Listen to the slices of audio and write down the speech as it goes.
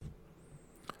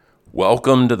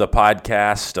Welcome to the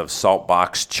podcast of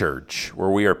Saltbox Church, where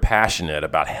we are passionate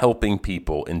about helping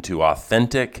people into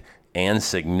authentic and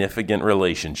significant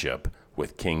relationship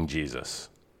with King Jesus.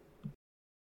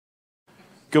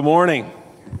 Good morning.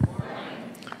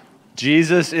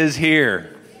 Jesus is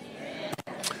here.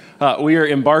 We are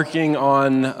embarking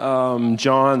on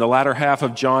the latter half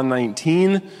of John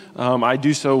 19. I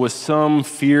do so with some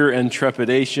fear and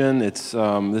trepidation. It's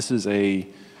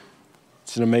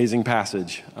an amazing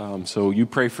passage. So you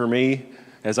pray for me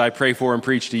as I pray for and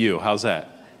preach to you. How's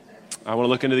that? I want to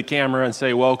look into the camera and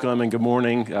say welcome and good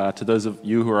morning to those of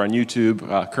you who are on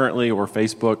YouTube currently or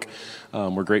Facebook.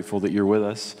 We're grateful that you're with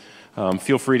us.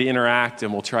 Feel free to interact,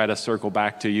 and we'll try to circle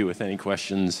back to you with any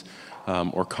questions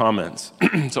or comments.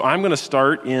 So I'm going to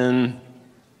start in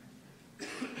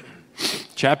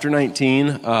chapter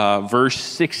 19, verse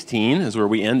 16 is where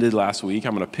we ended last week.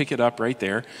 I'm going to pick it up right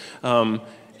there.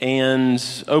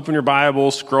 And open your Bible,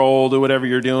 scroll, do whatever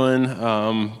you're doing.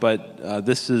 But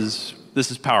this is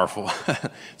powerful.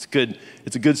 It's good.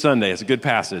 It's a good Sunday. It's a good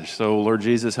passage. So Lord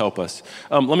Jesus, help us.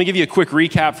 Let me give you a quick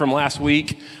recap from last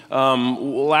week.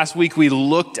 Last week we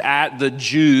looked at the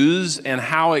Jews and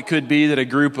how it could be that a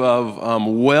group of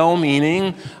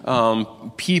well-meaning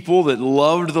people that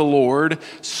loved the Lord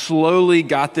slowly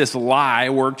got this lie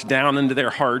worked down into their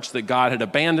hearts that God had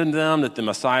abandoned them, that the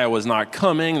Messiah was not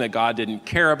coming, that God didn't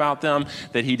care about them,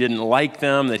 that he didn't like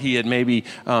them, that he had maybe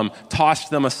tossed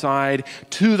them aside,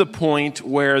 to the point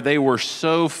where they were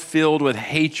so filled with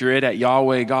hatred at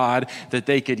Yahweh God that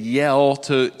they could yell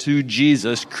to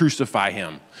Jesus, "Crucify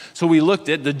him." So we looked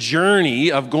at the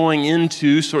journey of going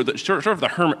into sort of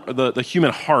the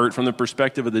human heart from the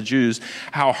perspective of the Jews,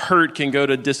 how hurt can go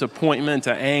to disappointment,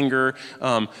 to anger,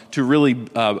 to really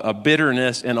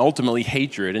bitterness, and ultimately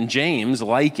hatred. And James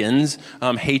likens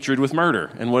hatred with murder.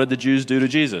 And what did the Jews do to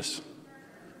Jesus?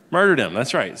 Murdered him.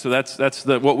 That's right. So that's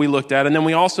what we looked at. And then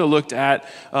we also looked at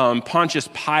Pontius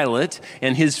Pilate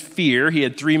and his fear. He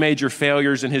had three major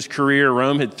failures in his career.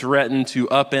 Rome had threatened to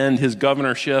upend his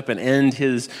governorship and end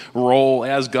his role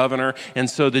as governor. And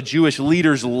so the Jewish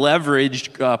leaders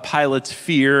leveraged Pilate's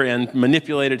fear and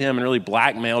manipulated him and really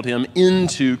blackmailed him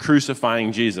into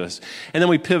crucifying Jesus. And then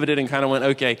we pivoted and kind of went,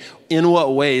 okay, in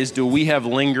what ways do we have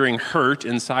lingering hurt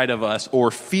inside of us or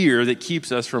fear that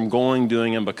keeps us from going,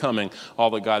 doing, and becoming all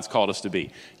that God's called us to be?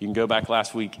 You can go back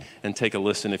last week and take a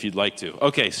listen if you'd like to.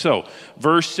 Okay, so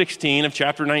verse 16 of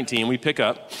chapter 19, we pick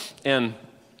up, and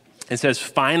it says,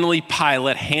 "Finally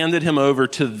Pilate handed him over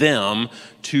to them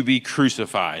to be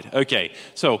crucified." Okay,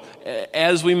 so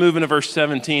as we move into verse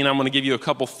 17, I'm going to give you a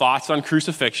couple thoughts on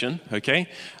crucifixion, okay?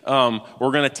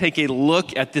 We're going to take a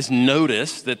look at this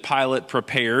notice that Pilate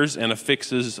prepares and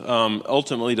affixes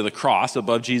ultimately to the cross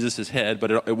above Jesus' head,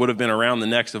 but it would have been around the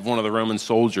necks of one of the Roman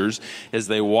soldiers as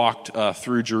they walked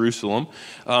through Jerusalem.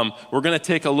 We're going to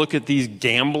take a look at these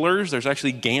gamblers. There's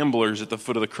actually gamblers at the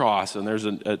foot of the cross, and there's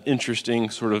an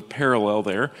interesting sort of parallel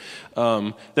there.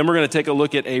 Then we're going to take a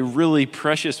look at a really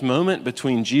precious moment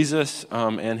between Jesus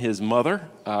and his mother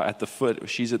at the foot.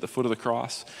 She's at the foot of the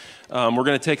cross. We're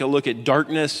going to take a look at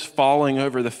darkness falling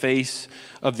over the face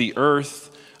of the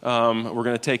earth. We're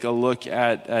going to take a look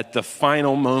at the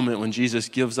final moment when Jesus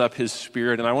gives up his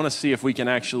spirit. And I want to see if we can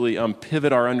actually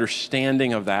pivot our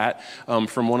understanding of that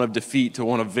from one of defeat to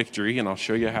one of victory. And I'll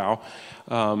show you how.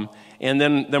 And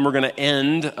then we're going to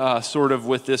end sort of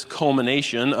with this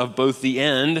culmination of both the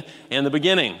end and the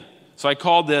beginning. So I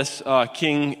called this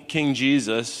King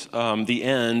Jesus, the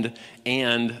end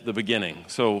and the beginning.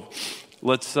 So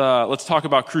let's talk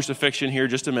about crucifixion here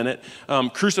just a minute.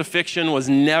 Crucifixion was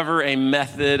never a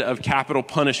method of capital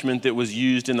punishment that was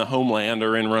used in the homeland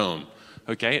or in Rome.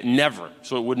 Okay, never.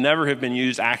 So it would never have been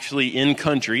used actually in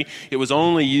country. It was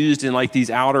only used in like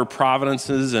these outer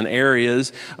provinces and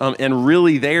areas. And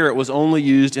really there it was only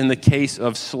used in the case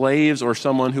of slaves or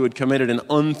someone who had committed an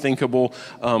unthinkable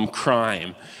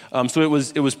crime. So it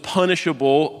was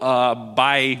punishable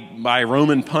by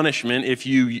Roman punishment if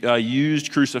you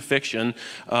used crucifixion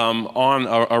on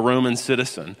a Roman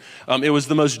citizen. It was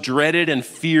the most dreaded and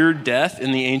feared death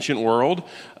in the ancient world.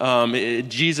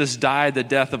 Jesus died the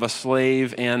death of a slave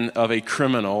and of a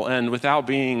criminal. And without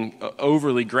being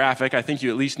overly graphic, I think you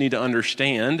at least need to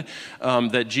understand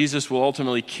that Jesus will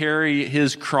ultimately carry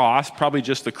his cross, probably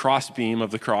just the crossbeam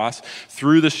of the cross,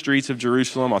 through the streets of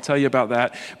Jerusalem. I'll tell you about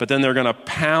that. But then they're going to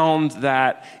pound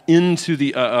that into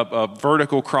the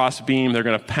vertical crossbeam. They're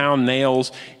going to pound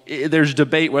nails. There's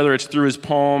debate whether it's through his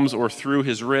palms or through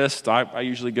his wrists. I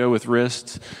usually go with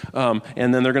wrists. And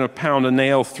then they're going to pound a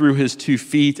nail through his 2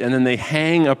 feet, and then they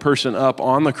hang a person up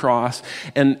on the cross.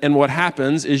 And what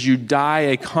happens is you die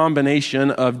a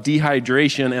combination of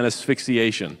dehydration and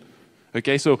asphyxiation.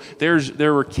 Okay, so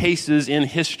there were cases in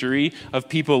history of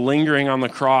people lingering on the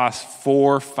cross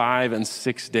 4, 5, and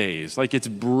 6 days. Like, it's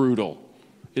brutal.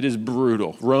 It is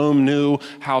brutal. Rome knew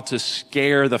how to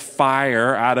scare the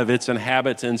fire out of its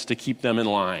inhabitants to keep them in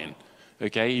line.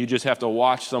 Okay, you just have to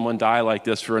watch someone die like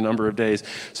this for a number of days.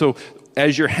 So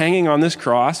as you're hanging on this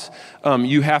cross,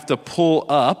 you have to pull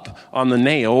up on the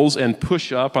nails and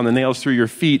push up on the nails through your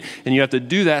feet, and you have to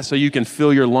do that so you can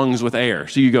fill your lungs with air.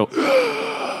 So you go,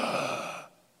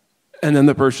 and then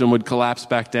the person would collapse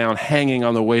back down, hanging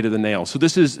on the weight of the nails. So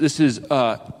this is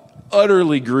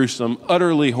utterly gruesome,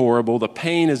 utterly horrible. The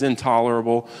pain is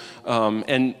intolerable,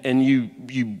 and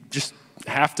you just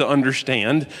have to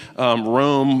understand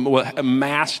Rome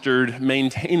mastered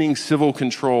maintaining civil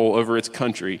control over its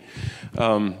country.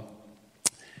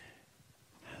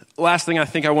 Last thing I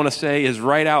think I want to say is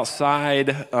right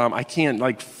outside, I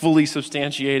can't fully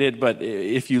substantiate it, but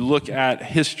if you look at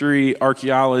history,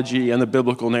 archaeology, and the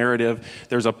biblical narrative,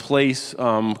 there's a place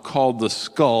called the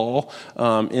Skull.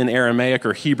 In Aramaic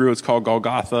or Hebrew, it's called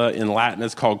Golgotha. In Latin,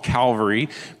 it's called Calvary.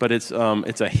 But it's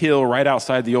a hill right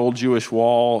outside the old Jewish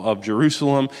wall of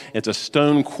Jerusalem. It's a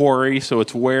stone quarry, so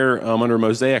it's where, under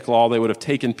Mosaic law, they would have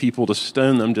taken people to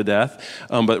stone them to death.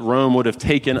 But Rome would have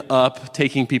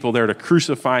taking people there to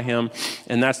crucify him,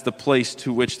 and that's the place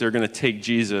to which they're going to take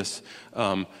Jesus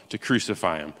to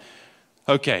crucify him.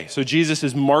 Okay, so Jesus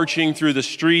is marching through the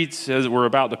streets as we're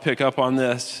about to pick up on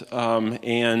this,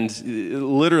 and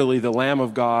literally the Lamb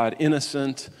of God,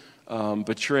 innocent,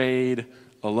 betrayed,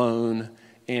 alone,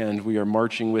 and we are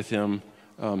marching with him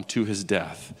to his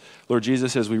death. Lord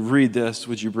Jesus, as we read this,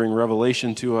 would you bring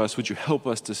revelation to us? Would you help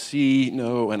us to see,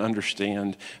 know, and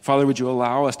understand? Father, would you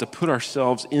allow us to put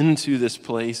ourselves into this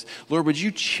place? Lord, would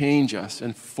you change us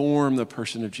and form the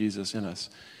person of Jesus in us?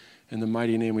 In the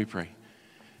mighty name we pray.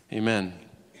 Amen.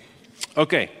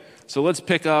 Okay, so let's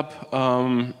pick up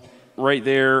right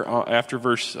there after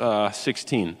verse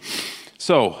 16.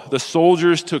 So the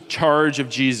soldiers took charge of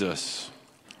Jesus.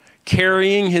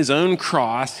 Carrying his own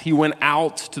cross, he went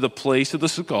out to the place of the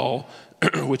skull,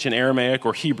 which in Aramaic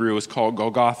or Hebrew is called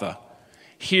Golgotha.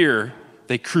 Here,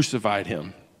 they crucified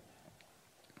him.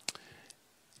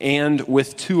 And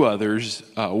with 2 others,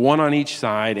 one on each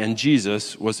side, and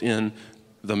Jesus was in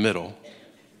the middle.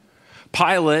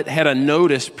 Pilate had a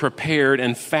notice prepared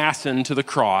and fastened to the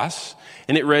cross,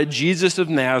 and it read, "Jesus of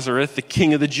Nazareth, the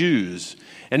King of the Jews."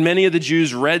 And many of the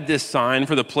Jews read this sign,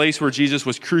 for the place where Jesus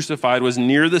was crucified was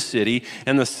near the city,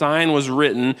 and the sign was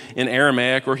written in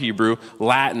Aramaic or Hebrew,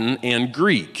 Latin, and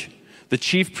Greek. The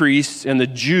chief priests and the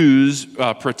Jews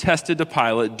protested to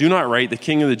Pilate, "Do not write the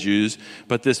King of the Jews,"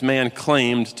 but this man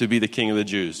claimed to be the King of the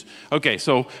Jews. Okay,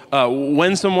 so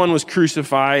when someone was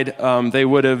crucified, they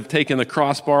would have taken the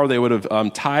crossbar, they would have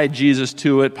tied Jesus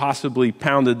to it, possibly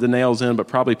pounded the nails in, but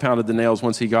probably pounded the nails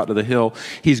once he got to the hill.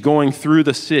 He's going through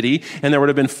the city, and there would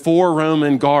have been 4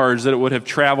 Roman guards that would have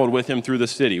traveled with him through the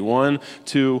city. 1,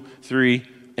 2, 3,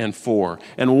 and 4.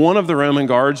 And one of the Roman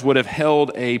guards would have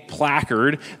held a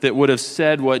placard that would have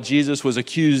said what Jesus was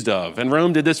accused of. And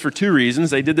Rome did this for 2 reasons.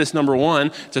 They did this, number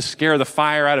 1, to scare the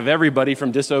fire out of everybody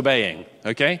from disobeying,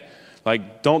 okay?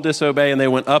 Like, don't disobey, and they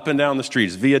went up and down the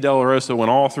streets. Via Dolorosa went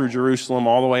all through Jerusalem,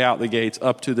 all the way out the gates,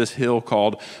 up to this hill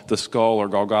called the Skull or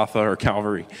Golgotha or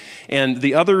Calvary. And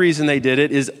the other reason they did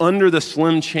it is under the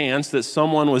slim chance that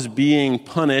someone was being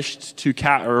punished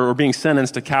or being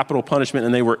sentenced to capital punishment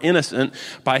and they were innocent,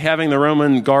 by having the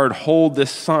Roman guard hold this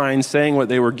sign saying what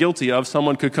they were guilty of,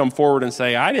 someone could come forward and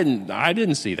say, I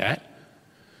didn't see that.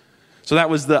 So that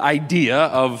was the idea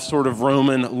of sort of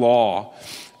Roman law.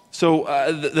 So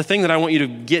the thing that I want you to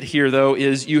get here, though,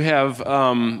 is you have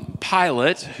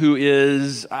Pilate, who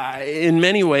is, in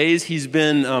many ways, he's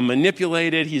been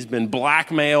manipulated, he's been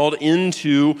blackmailed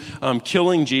into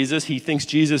killing Jesus. He thinks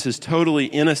Jesus is totally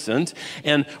innocent.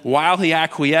 And while he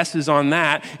acquiesces on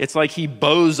that, it's like he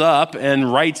bows up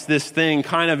and writes this thing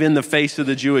kind of in the face of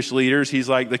the Jewish leaders. He's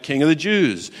like the King of the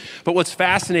Jews. But what's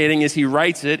fascinating is he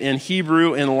writes it in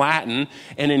Hebrew, in Latin,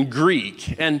 and in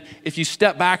Greek. And if you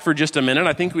step back for just a minute,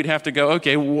 I think we'd have to go,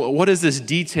 okay, what is this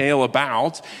detail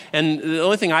about? And the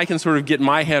only thing I can sort of get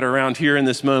my head around here in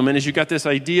this moment is you've got this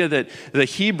idea that the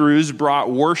Hebrews brought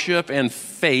worship and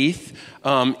faith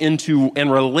into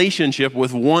and relationship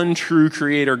with one true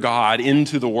creator God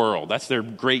into the world. That's their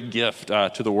great gift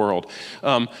to the world.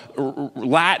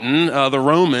 Latin, the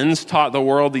Romans taught the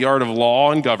world the art of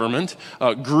law and government.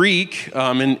 Greek,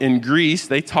 in Greece,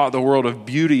 they taught the world of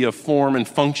beauty, of form and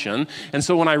function. And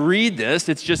so when I read this,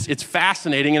 it's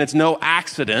fascinating, and it's no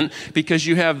accident, because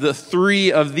you have the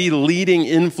three of the leading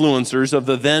influencers of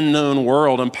the then known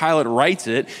world, and Pilate writes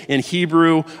it in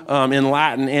Hebrew, in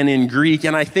Latin, and in Greek,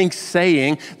 and I think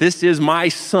saying, this is my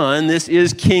son, this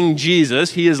is King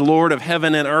Jesus, he is Lord of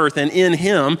heaven and earth, and in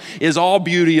him is all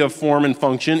beauty of form and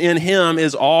function, in him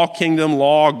is all kingdom,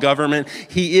 law, government.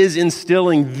 He is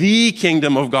instilling the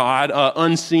kingdom of God,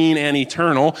 unseen and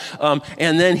eternal,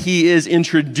 and then he is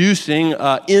introducing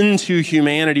into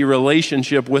humanity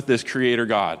relationship with this creator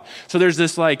God. So there's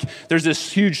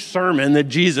this huge sermon that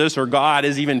Jesus or God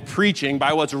is even preaching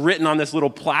by what's written on this little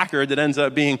placard that ends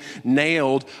up being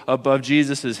nailed above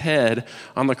Jesus' head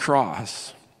on the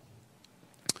cross.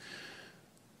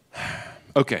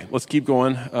 Okay, let's keep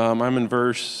going. I'm in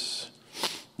verse,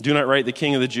 do not write the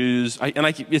King of the Jews.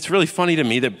 It's really funny to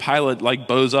me that Pilate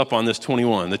bows up on this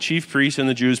 21. The chief priests and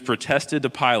the Jews protested to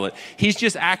Pilate. He's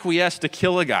just acquiesced to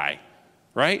kill a guy,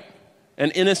 right?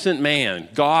 An innocent man,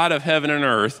 God of heaven and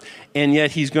earth, and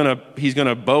yet he's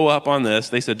gonna bow up on this.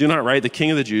 They said, do not write the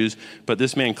King of the Jews, but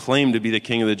this man claimed to be the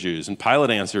King of the Jews. And Pilate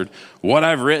answered, what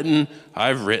I've written,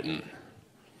 I've written.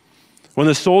 When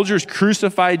the soldiers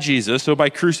crucified Jesus, so by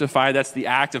crucify, that's the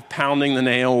act of pounding the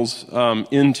nails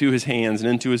into his hands and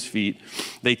into his feet,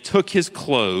 they took his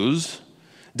clothes,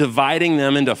 dividing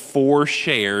them into 4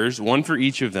 shares, one for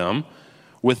each of them,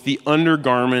 with the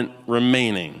undergarment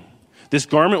remaining. This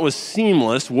garment was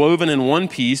seamless, woven in one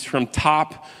piece from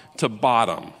top to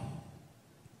bottom.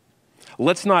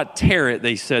 Let's not tear it,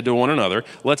 they said to one another.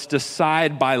 Let's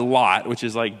decide by lot, which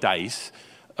is like dice,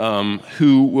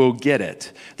 who will get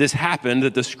it. This happened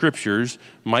that the scriptures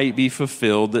might be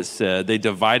fulfilled that said, they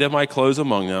divided my clothes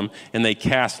among them, and they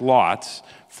cast lots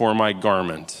for my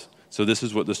garment. So this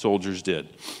is what the soldiers did.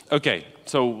 Okay,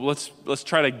 so let's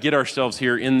try to get ourselves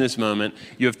here in this moment.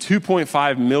 You have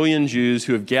 2.5 million Jews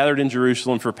who have gathered in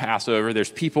Jerusalem for Passover.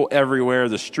 There's people everywhere.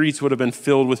 The streets would have been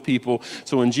filled with people.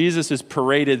 So when Jesus is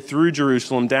paraded through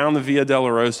Jerusalem down the Via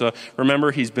Dolorosa,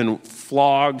 remember he's been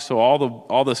flogged, so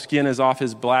all the skin is off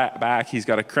his back. He's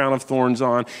got a crown of thorns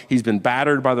on. He's been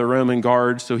battered by the Roman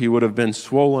guards, so he would have been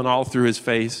swollen all through his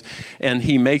face. And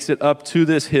he makes it up to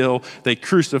this hill. They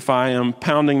crucify him,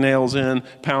 pounding nails in,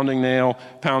 pounding nail,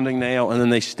 and then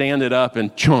they stand it up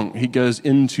and chunk, he goes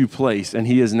into place and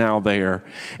he is now there.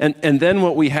 And then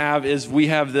what we have is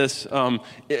this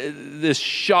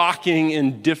shocking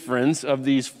indifference of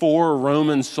these 4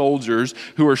 Roman soldiers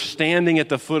who are standing at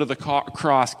the foot of the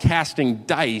cross casting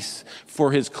dice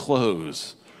for his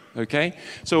clothes. Okay?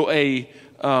 So a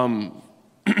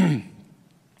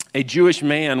Jewish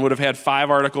man would have had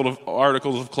 5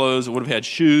 articles of clothes, would have had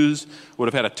shoes, would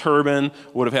have had a turban,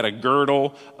 would have had a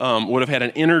girdle, would have had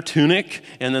an inner tunic,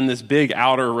 and then this big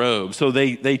outer robe. So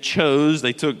they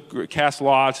cast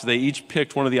lots, they each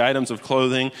picked one of the items of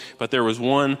clothing, but there was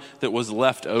one that was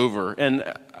left over.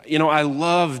 And I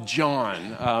love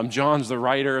John. John's the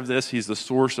writer of this. He's the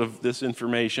source of this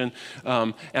information.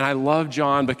 And I love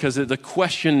John because the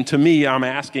question to me I'm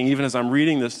asking, even as I'm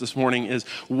reading this morning, is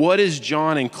what is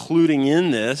John including in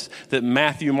this that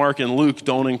Matthew, Mark, and Luke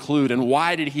don't include? And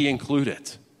why did he include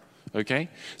it? Okay?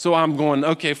 So I'm going,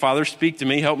 okay, Father, speak to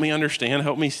me. Help me understand.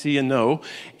 Help me see and know.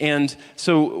 And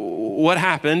so what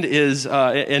happened is,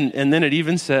 and then it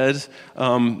even says,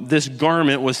 this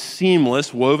garment was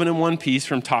seamless, woven in one piece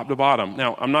from top to bottom.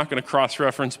 Now, I'm not going to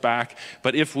cross-reference back,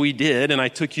 but if we did, and I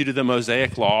took you to the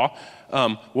Mosaic Law,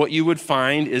 what you would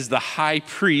find is the high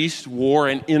priest wore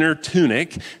an inner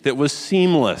tunic that was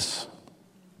seamless.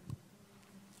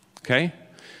 Okay?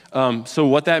 So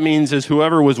what that means is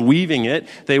whoever was weaving it,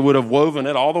 they would have woven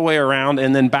it all the way around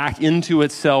and then back into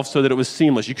itself so that it was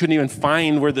seamless. You couldn't even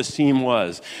find where the seam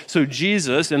was. So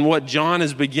Jesus, and what John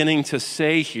is beginning to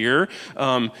say here,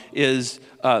 is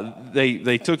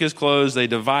they took his clothes, they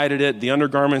divided it, the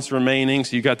undergarments remaining,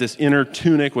 so you got this inner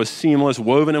tunic was seamless,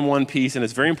 woven in one piece, and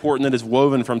it's very important that it's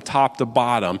woven from top to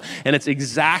bottom. And it's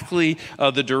exactly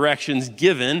the directions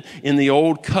given in the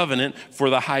Old Covenant for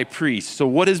the high priest. So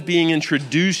what is being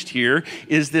introduced here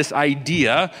is this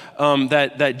idea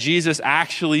that Jesus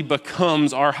actually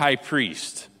becomes our high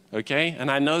priest. Okay? And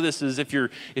I know this is if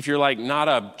you're like not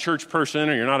a church person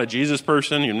or you're not a Jesus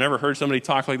person, you've never heard somebody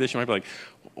talk like this, you might be like,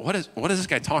 what is this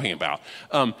guy talking about?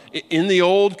 In the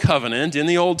Old Covenant, in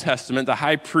the Old Testament, the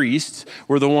high priests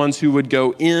were the ones who would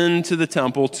go into the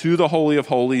temple to the Holy of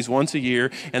Holies once a year,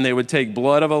 and they would take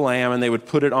blood of a lamb and they would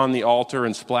put it on the altar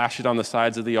and splash it on the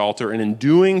sides of the altar. And in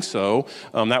doing so,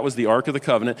 that was the Ark of the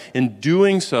Covenant. In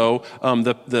doing so,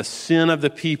 the sin of the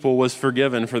people was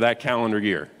forgiven for that calendar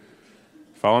year.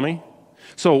 Follow me?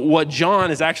 So what John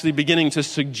is actually beginning to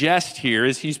suggest here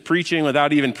is he's preaching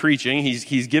without even preaching.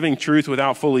 He's giving truth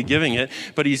without fully giving it.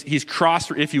 But he's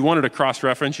if you wanted a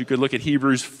cross-reference, you could look at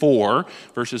Hebrews 4,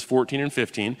 verses 14 and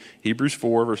 15. Hebrews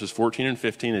 4, verses 14 and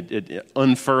 15. It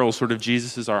unfurls sort of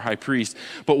Jesus as our high priest.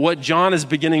 But what John is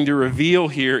beginning to reveal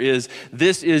here is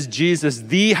this is Jesus,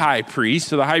 the high priest.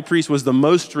 So the high priest was the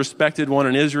most respected one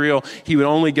in Israel. He would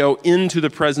only go into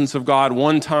the presence of God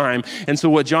one time. And so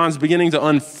what John's beginning to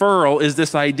unfurl is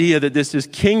this idea that this is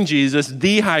King Jesus,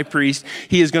 the high priest.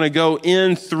 He is going to go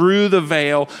in through the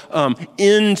veil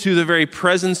into the very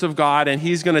presence of God, and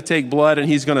he's going to take blood and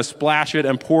he's going to splash it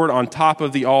and pour it on top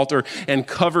of the altar and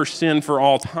cover sin for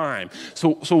all time.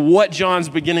 So what John's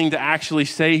beginning to actually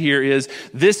say here is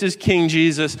this is King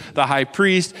Jesus, the high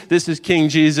priest. This is King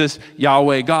Jesus,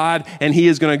 Yahweh God, and he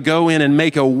is going to go in and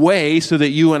make a way so that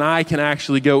you and I can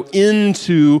actually go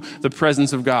into the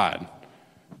presence of God.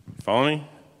 Follow me?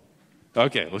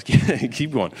 Okay, let's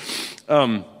keep going.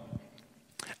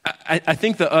 I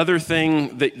think the other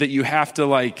thing that you have to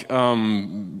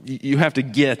you have to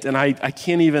get, and I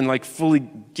can't even fully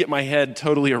get my head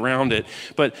totally around it,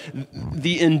 but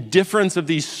the indifference of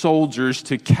these soldiers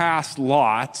to cast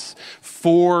lots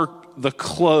for the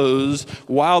clothes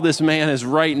while this man is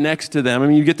right next to them. I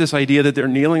mean, you get this idea that they're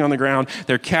kneeling on the ground,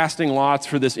 they're casting lots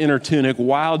for this inner tunic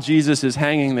while Jesus is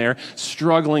hanging there,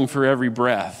 struggling for every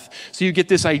breath. So you get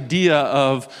this idea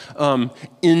of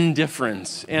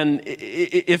indifference. And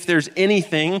if there's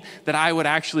anything that I would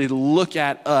actually look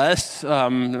at us,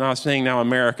 and I was saying now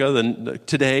America,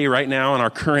 today, right now, in our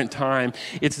current time,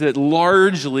 it's that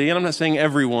largely, and I'm not saying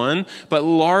everyone, but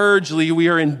largely we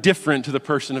are indifferent to the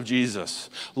person of Jesus.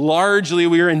 Largely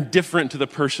we are indifferent to the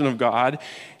person of God.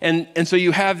 And so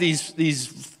you have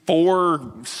these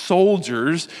four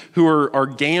soldiers who are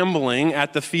gambling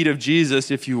at the feet of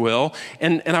Jesus, if you will.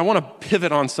 And I want to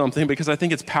pivot on something because I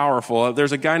think it's powerful.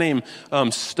 There's a guy named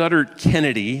Studdert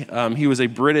Kennedy. He was a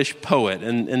British poet,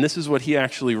 and this is what he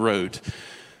actually wrote.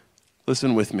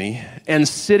 Listen with me. And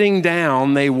sitting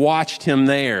down, they watched him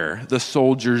there, the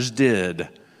soldiers did.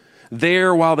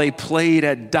 There, while they played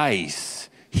at dice,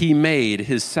 he made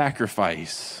his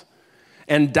sacrifice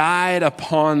and died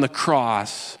upon the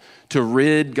cross to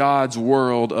rid God's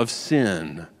world of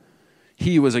sin.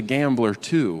 He was a gambler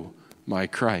too, my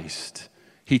Christ.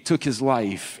 He took his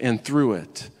life and threw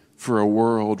it for a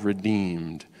world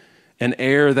redeemed. And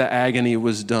ere the agony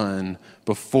was done,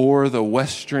 before the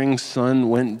westering sun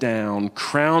went down,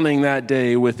 crowning that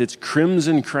day with its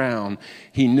crimson crown,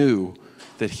 he knew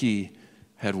that he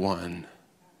had won.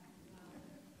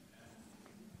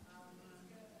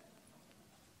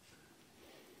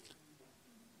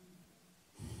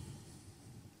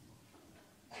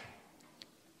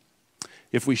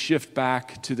 If we shift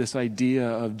back to this idea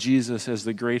of Jesus as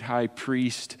the great high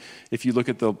priest, if you look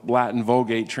at the Latin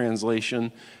Vulgate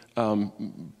translation,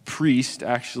 priest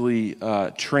actually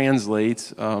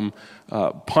translates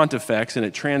pontifex, and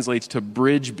it translates to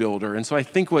bridge builder. And so I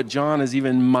think what John is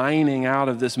even mining out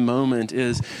of this moment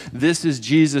is this is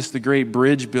Jesus, the great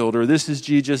bridge builder. This is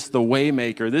Jesus, the way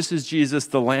maker. This is Jesus,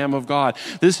 the Lamb of God.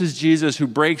 This is Jesus who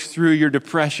breaks through your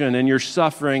depression and your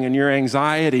suffering and your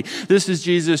anxiety. This is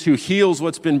Jesus who heals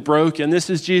what's been broken. This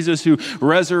is Jesus who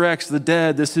resurrects the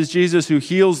dead. This is Jesus who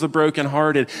heals the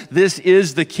brokenhearted. This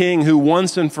is the King who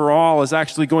once and for all is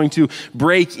actually going to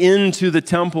break into the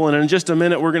temple. And in just a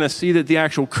minute, we're going to see that the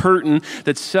actual curtain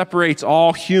that separates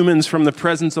all humans from the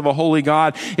presence of a holy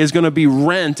God is going to be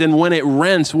rent. And when it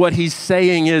rents, what he's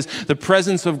saying is the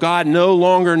presence of God no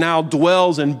longer now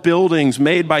dwells in buildings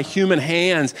made by human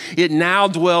hands. It now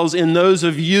dwells in those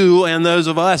of you and those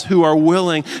of us who are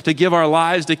willing to give our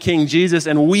lives to King Jesus,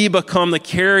 and we become the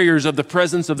carriers of the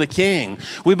presence of the King.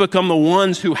 We become the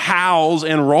ones who house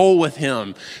and roll with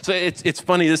him. So it's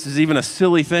funny, this is even a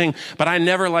silly thing, but I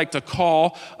never like to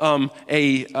call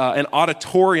an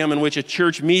auditorium in which a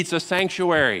church meets a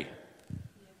sanctuary.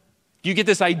 You get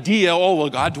this idea, oh, well,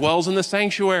 God dwells in the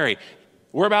sanctuary.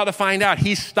 We're about to find out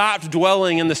he stopped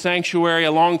dwelling in the sanctuary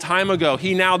a long time ago.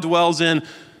 He now dwells in,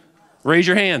 raise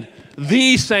your hand,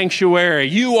 the sanctuary.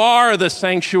 You are the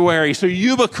sanctuary. So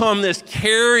you become this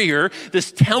carrier,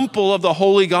 this temple of the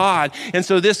holy God. And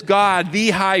so this God,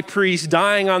 the high priest,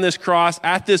 dying on this cross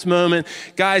at this moment,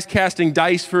 guys casting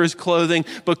dice for his clothing,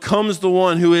 becomes the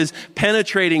one who is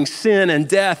penetrating sin and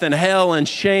death and hell and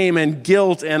shame and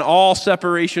guilt and all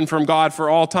separation from God for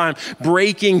all time,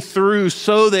 breaking through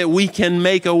so that we can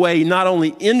make a way not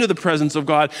only into the presence of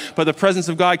God, but the presence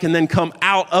of God can then come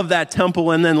out of that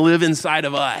temple and then live inside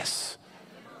of us.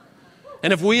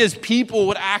 And if we as people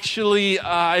would actually,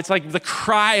 it's like the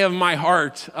cry of my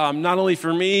heart, not only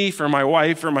for me, for my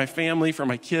wife, for my family, for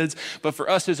my kids, but for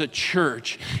us as a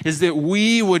church, is that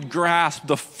we would grasp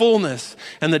the fullness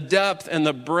and the depth and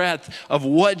the breadth of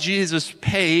what Jesus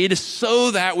paid so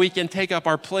that we can take up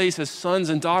our place as sons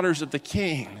and daughters of the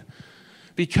King.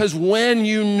 Because when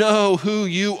you know who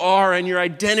you are and your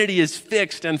identity is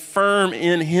fixed and firm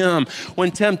in Him, when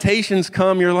temptations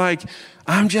come, you're like,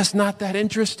 I'm just not that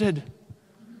interested.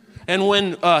 And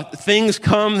when things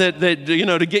come that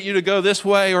to get you to go this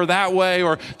way or that way,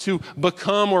 or to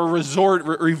become or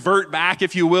revert back,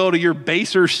 if you will, to your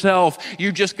baser self,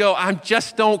 you just go, I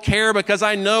just don't care because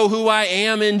I know who I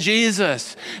am in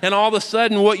Jesus. And all of a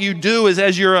sudden what you do is,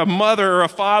 as you're a mother or a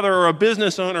father or a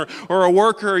business owner or a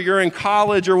worker, or you're in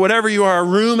college or whatever you are, a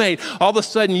roommate, all of a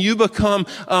sudden you become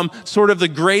sort of the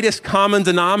greatest common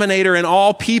denominator, and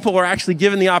all people are actually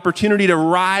given the opportunity to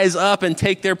rise up and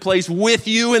take their place with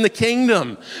you in the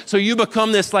kingdom. So you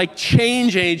become this like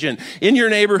change agent in your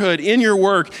neighborhood, in your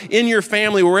work, in your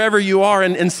family, wherever you are.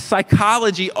 And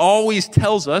psychology always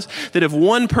tells us that if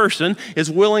one person is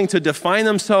willing to define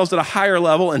themselves at a higher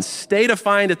level and stay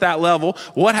defined at that level,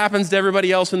 what happens to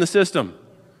everybody else in the system?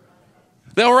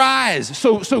 They'll rise.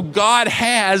 So God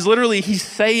has, literally, He's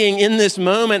saying in this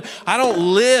moment, I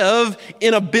don't live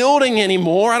in a building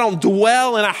anymore. I don't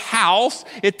dwell in a house.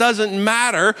 It doesn't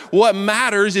matter. What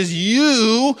matters is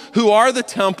you, who are the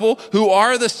temple, who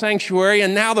are the sanctuary,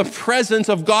 and now the presence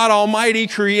of God Almighty,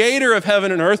 creator of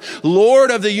heaven and earth,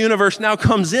 Lord of the universe, now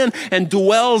comes in and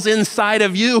dwells inside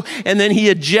of you. And then He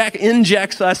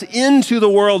injects us into the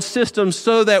world system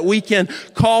so that we can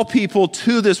call people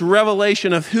to this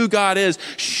revelation of who God is,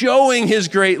 showing His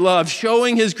great love,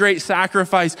 showing His great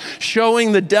sacrifice,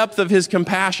 showing the depth of His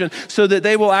compassion, so that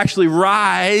they will actually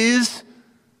rise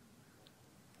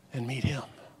and meet Him.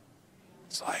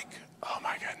 It's like, oh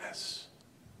my goodness.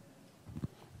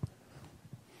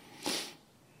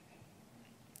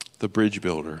 The bridge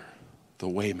builder, the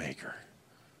way maker,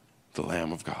 the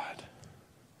Lamb of God.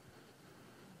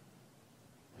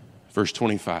 Verse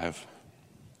 25.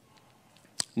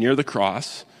 Near the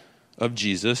cross of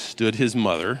Jesus stood His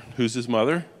mother. Who's His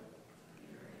mother?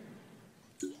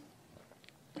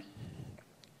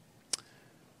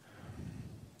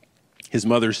 His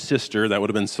mother's sister, that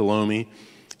would have been Salome.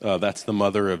 That's the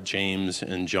mother of James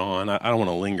and John. I don't want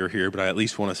to linger here, but I at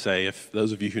least want to say, if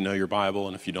those of you who know your Bible,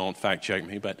 and if you don't, fact check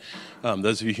me, but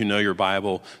those of you who know your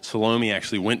Bible, Salome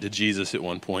actually went to Jesus at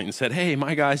one point and said, hey,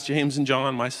 my guys, James and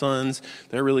John, my sons,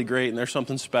 they're really great and they're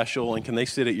something special, and can they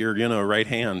sit at your right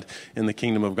hand in the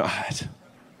kingdom of God?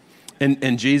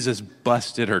 And Jesus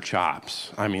busted her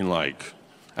chops. I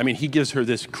mean, He gives her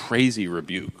this crazy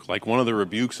rebuke, like one of the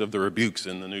rebukes of the rebukes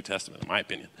in the New Testament, in my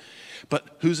opinion.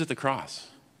 But who's at the cross?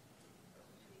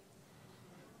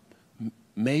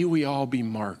 May we all be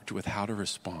marked with how to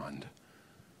respond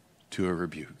to a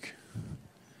rebuke.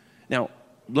 Now,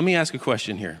 let me ask a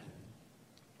question here.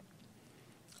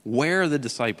 Where are the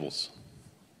disciples?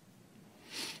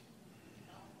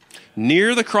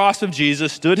 Near the cross of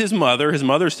Jesus stood His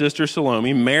mother's sister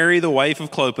Salome, Mary, the wife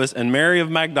of Clopas, and Mary of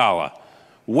Magdala.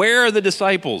 Where are the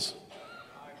disciples?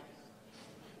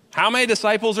 How many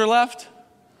disciples are left?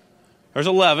 There's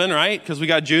 11, right? Because we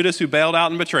got Judas who bailed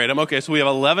out and betrayed Him. Okay, so we have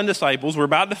 11 disciples. We're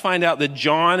about to find out that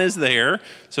John is there.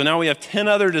 So now we have 10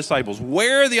 other disciples.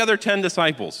 Where are the other 10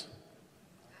 disciples?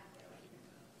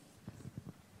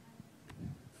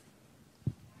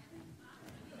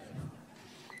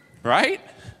 Right?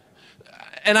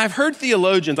 And I've heard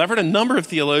a number of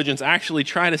theologians actually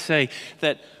try to say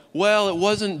that, well, it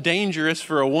wasn't dangerous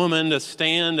for a woman to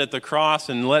stand at the cross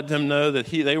and let them know that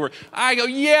they were. I go,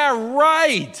 yeah,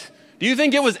 right. Do you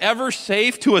think it was ever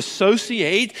safe to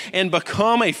associate and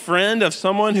become a friend of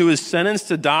someone who is sentenced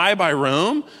to die by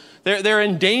Rome? They're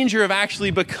in danger of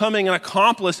actually becoming an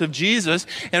accomplice of Jesus,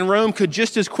 and Rome could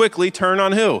just as quickly turn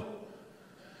on who?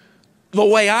 The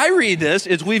way I read this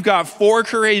is we've got 4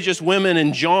 courageous women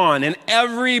and John, and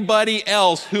everybody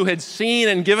else who had seen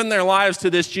and given their lives to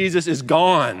this Jesus is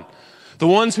gone. the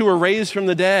ones who were raised from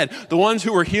the dead, the ones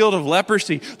who were healed of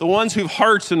leprosy, the ones whose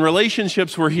hearts and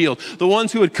relationships were healed, the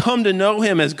ones who had come to know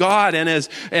him as God and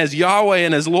as Yahweh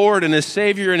and as Lord and as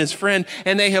Savior and his friend,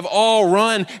 and they have all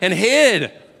run and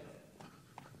hid.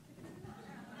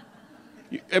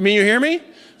 I mean, you hear me?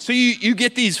 So you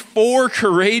get these 4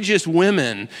 courageous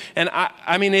women, and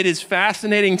I mean, it is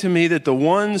fascinating to me that the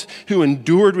ones who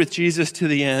endured with Jesus to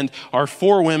the end are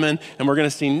 4 women, and we're going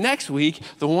to see next week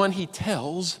the one he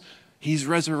tells he's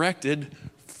resurrected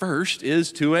first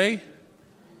is to a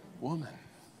woman.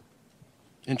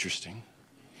 Interesting.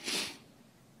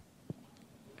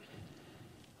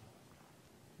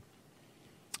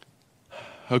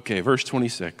 Okay, verse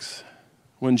 26.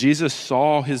 When Jesus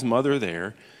saw his mother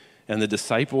there, and the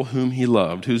disciple whom he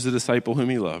loved. Who's the disciple whom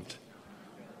he loved?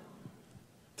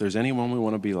 If there's anyone we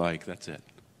want to be like, that's it.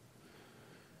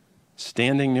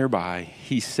 Standing nearby,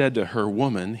 he said to her,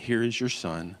 "Woman, here is your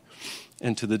son."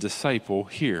 And to the disciple,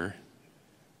 "Here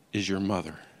is your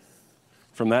mother."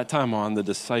 From that time on, the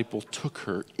disciple took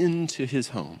her into his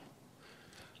home.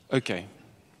 Okay.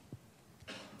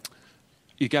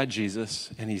 You got Jesus,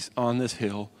 and he's on this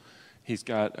hill. He's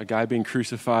got a guy being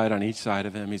crucified on each side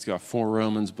of him. He's got 4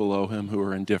 Romans below him who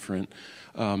are indifferent.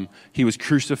 He was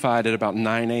crucified at about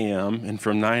 9 a.m., and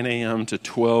from 9 a.m. to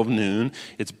 12 noon,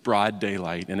 it's broad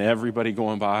daylight, and everybody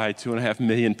going by, 2.5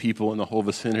 million people in the whole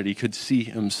vicinity could see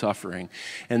him suffering.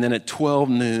 And then at 12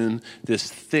 noon, this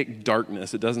thick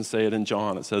darkness, it doesn't say it in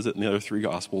John, it says it in the other 3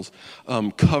 Gospels,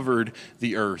 covered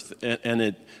the earth,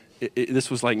 and this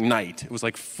was like night. It was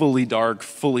like fully dark,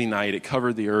 fully night. It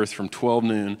covered the earth from 12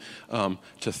 noon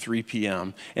to 3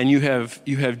 p.m. And you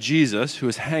have Jesus who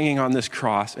is hanging on this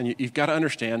cross. And you've got to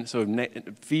understand, so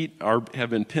feet have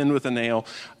been pinned with a nail,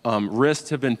 wrists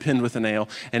have been pinned with a nail.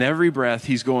 And every breath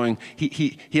he's going,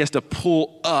 he has to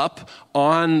pull up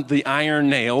on the iron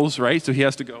nails, right? So he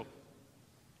has to go.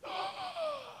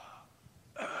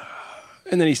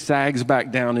 And then he sags back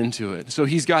down into it. So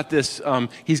he's got this,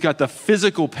 he's got the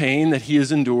physical pain that he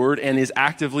has endured and is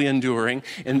actively enduring.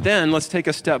 And then let's take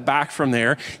a step back from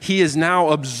there. He is now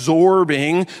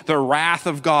absorbing the wrath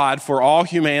of God for all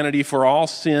humanity, for all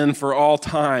sin, for all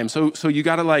time. So you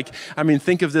got to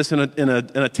think of this in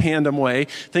a tandem way.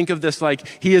 Think of this like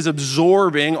he is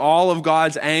absorbing all of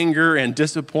God's anger and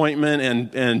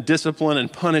disappointment and discipline and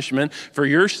punishment for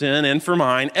your sin and for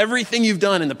mine. Everything you've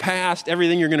done in the past,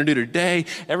 everything you're going to do today,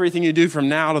 everything you do from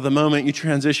now to the moment you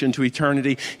transition to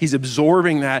eternity, he's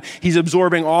absorbing that. He's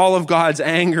absorbing all of God's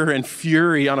anger and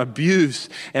fury on abuse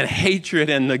and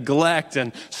hatred and neglect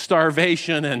and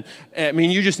starvation. And I mean,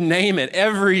 you just name it.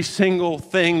 Every single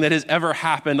thing that has ever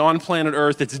happened on planet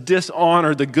Earth that's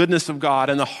dishonored the goodness of God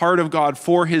and the heart of God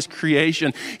for his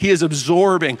creation. He is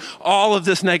absorbing all of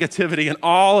this negativity and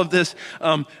all of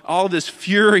this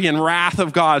fury and wrath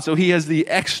of God. So he has the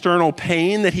external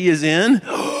pain that he is in.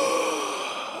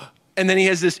 And then he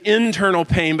has this internal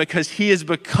pain because he is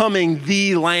becoming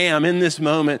the lamb in this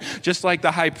moment, just like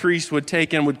the high priest would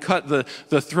take and would cut the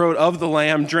throat of the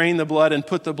lamb, drain the blood, and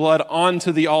put the blood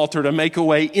onto the altar to make a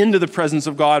way into the presence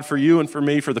of God for you and for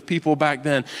me, for the people back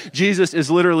then. Jesus is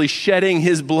literally shedding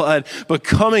his blood,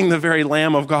 becoming the very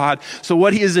Lamb of God. So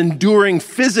what he is enduring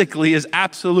physically is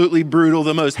absolutely brutal,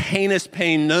 the most heinous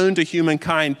pain known to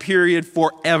humankind, period,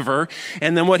 forever.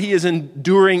 And then what he is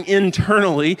enduring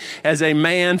internally as a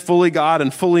man fully God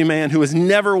and fully man who has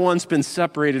never once been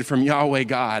separated from Yahweh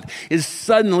God is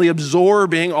suddenly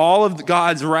absorbing all of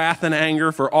God's wrath and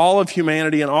anger for all of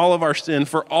humanity and all of our sin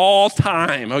for all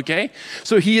time, okay?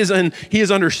 So he is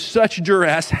under such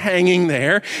duress hanging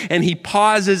there, and he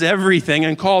pauses everything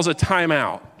and calls a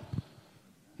timeout.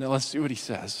 Now let's see what he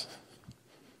says.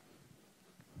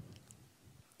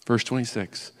 Verse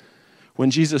 26.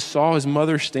 When Jesus saw his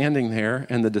mother standing there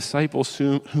and the disciples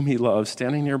whom he loved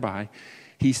standing nearby,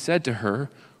 he said to her,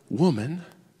 "Woman,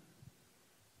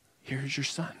 here's your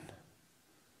son."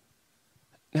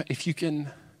 Now, if you can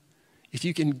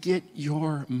get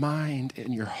your mind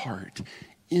and your heart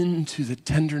into the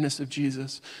tenderness of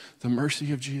Jesus, the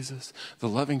mercy of Jesus, the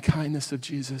loving kindness of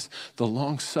Jesus, the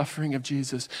long suffering of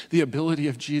Jesus, the ability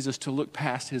of Jesus to look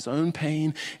past his own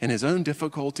pain and his own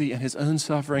difficulty and his own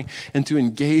suffering and to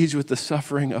engage with the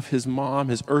suffering of his mom,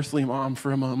 his earthly mom,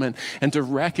 for a moment, and to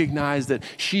recognize that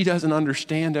she doesn't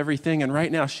understand everything, and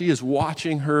right now she is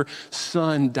watching her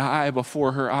son die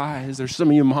before her eyes. There's some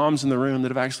of you moms in the room that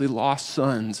have actually lost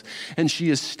sons, and she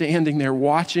is standing there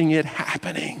watching it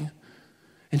happening.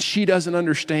 And she doesn't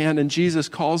understand, and Jesus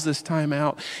calls this time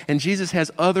out. And Jesus has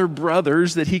other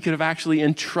brothers that he could have actually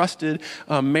entrusted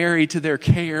Mary to their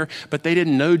care, but they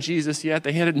didn't know Jesus yet.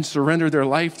 They hadn't surrendered their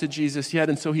life to Jesus yet.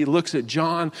 And so he looks at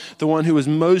John, the one who was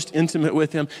most intimate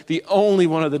with him, the only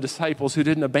one of the disciples who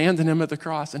didn't abandon him at the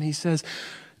cross. And he says,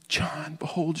 John,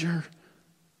 behold your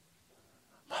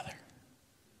mother.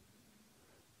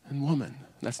 And woman.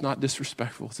 That's not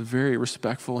disrespectful. It's a very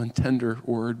respectful and tender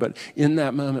word. But in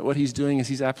that moment, what he's doing is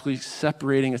he's absolutely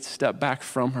separating a step back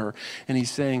from her. And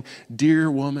he's saying, dear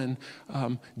woman,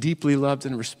 deeply loved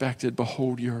and respected,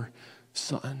 behold your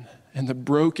son. And the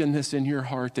brokenness in your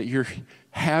heart that you're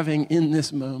having in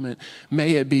this moment,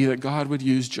 may it be that God would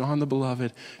use John the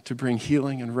Beloved to bring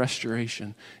healing and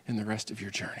restoration in the rest of your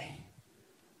journey.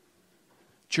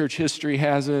 Church history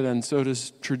has it, and so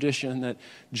does tradition, that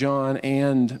John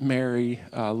and Mary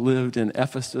lived in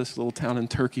Ephesus, a little town in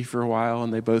Turkey, for a while,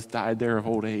 and they both died there of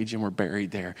old age and were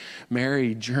buried there.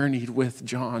 Mary journeyed with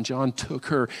John. John took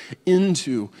her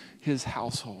into his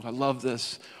household. I love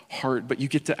this heart, but you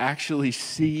get to actually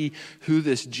see who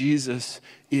this Jesus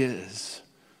is.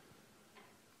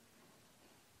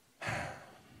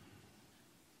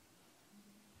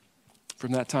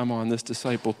 From that time on, this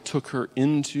disciple took her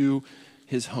into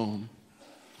his home.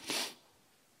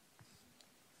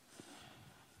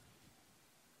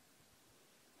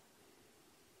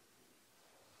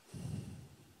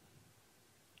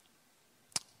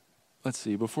 Let's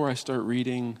see, before I start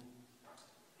reading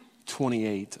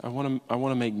 28, I want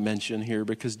to make mention here,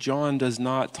 because John does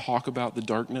not talk about the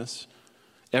darkness.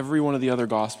 Every one of the other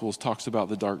Gospels talks about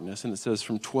the darkness, and it says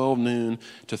from 12 noon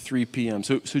to 3 p.m.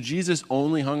 So Jesus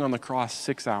only hung on the cross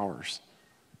 6 hours.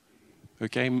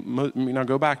 Okay, now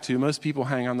go back to, most people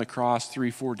hang on the cross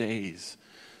 3-4 days.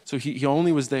 So he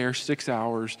only was there 6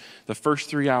 hours. The first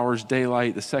 3 hours,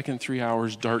 daylight. The second 3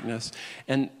 hours, darkness.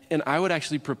 And I would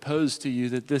actually propose to you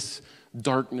that this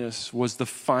darkness was the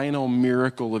final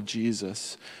miracle of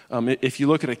Jesus. If you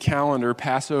look at a calendar,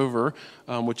 Passover,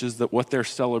 which is what they're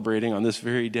celebrating on this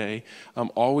very day,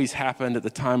 always happened at the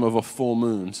time of a full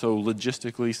moon. So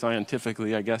logistically,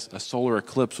 scientifically, I guess a solar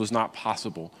eclipse was not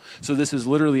possible. So this is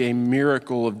literally a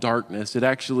miracle of darkness. It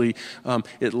actually,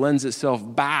 it lends itself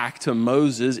back to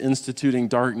Moses instituting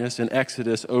darkness in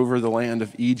Exodus over the land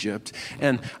of Egypt.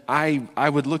 And I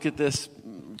would look at this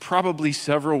probably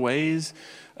several ways.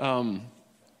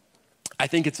 I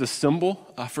think it's a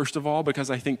symbol, first of all, because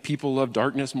I think people love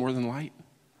darkness more than light.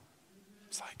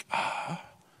 It's like,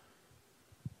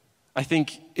 I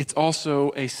think it's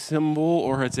also a symbol,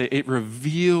 or it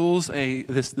reveals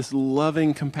this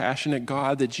loving, compassionate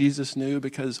God that Jesus knew,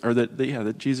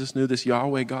 that Jesus knew, this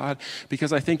Yahweh God,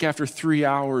 because I think after 3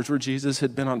 hours where Jesus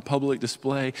had been on public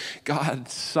display, God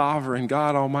sovereign,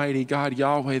 God Almighty, God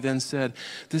Yahweh then said,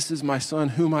 "This is my son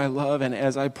whom I love, and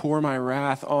as I pour my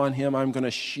wrath on him, I'm going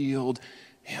to shield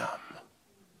him.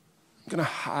 I'm going to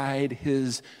hide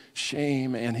his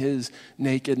shame and his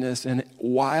nakedness, and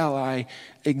while I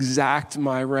exact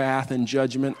my wrath and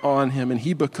judgment on him, and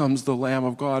he becomes the Lamb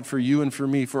of God for you and for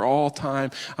me for all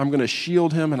time, I'm going to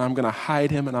shield him, and I'm going to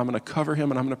hide him, and I'm going to cover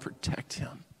him, and I'm going to protect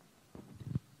him."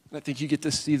 And I think you get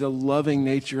to see the loving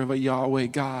nature of a Yahweh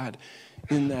God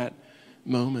in that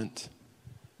moment.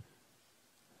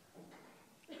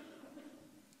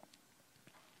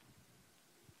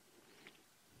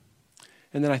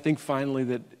 And then I think finally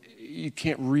that you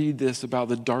can't read this about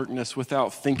the darkness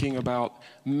without thinking about,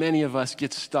 many of us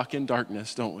get stuck in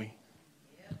darkness, don't we?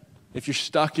 If you're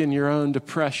stuck in your own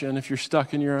depression, if you're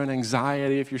stuck in your own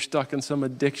anxiety, if you're stuck in some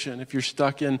addiction, if you're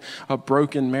stuck in a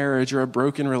broken marriage or a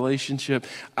broken relationship,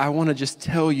 I want to just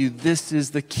tell you, this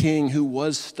is the King who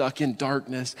was stuck in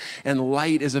darkness, and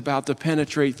light is about to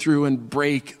penetrate through and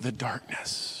break the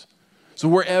darkness. So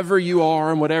wherever you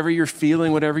are and whatever you're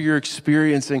feeling, whatever you're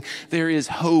experiencing, there is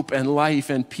hope and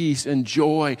life and peace and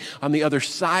joy on the other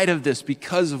side of this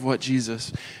because of what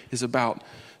Jesus is about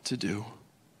to do.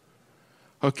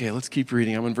 Okay, let's keep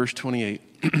reading. I'm in verse 28.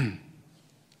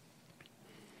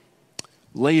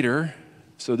 Later,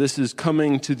 so this is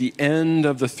coming to the end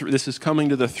of this is coming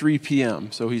to the 3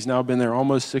 p.m. So he's now been there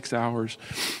almost 6 hours.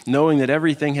 Knowing that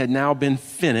everything had now been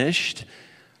finished.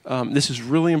 This is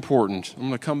really important. I'm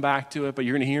going to come back to it, but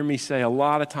you're going to hear me say a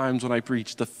lot of times when I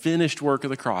preach, the finished work of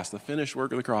the cross, the finished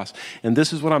work of the cross. And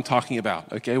this is what I'm talking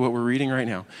about, okay, what we're reading right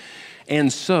now.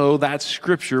 And so that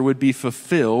scripture would be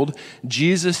fulfilled.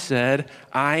 Jesus said,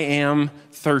 "I am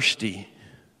thirsty."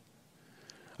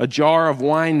 A jar of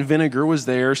wine vinegar was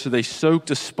there, so they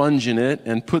soaked a sponge in it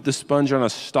and put the sponge on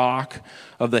a stalk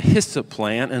of the hyssop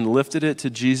plant and lifted it to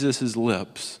Jesus'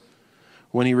 lips.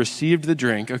 when he received the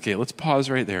drink, okay, let's pause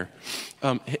right there.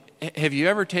 Have you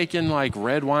ever taken like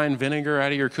red wine vinegar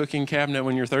out of your cooking cabinet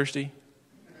when you're thirsty?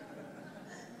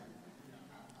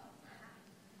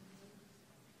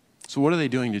 So what are they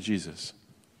doing to Jesus?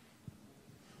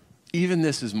 Even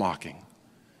this is mocking.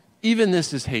 Even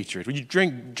this is hatred. When you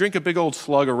drink a big old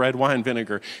slug of red wine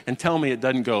vinegar and tell me it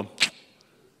doesn't go,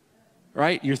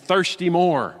 right? You're thirsty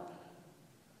more.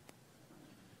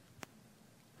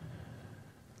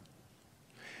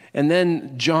 And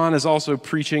then John is also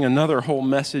preaching another whole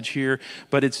message here,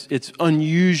 but it's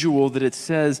unusual that it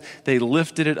says they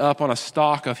lifted it up on a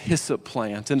stalk of hyssop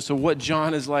plant. And so what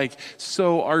John is like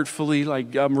so artfully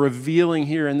revealing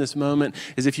here in this moment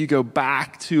is if you go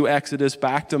back to Exodus,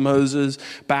 back to Moses,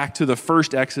 back to the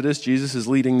first Exodus, Jesus is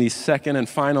leading the second and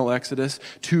final Exodus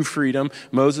to freedom.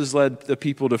 Moses led the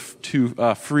people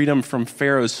to freedom from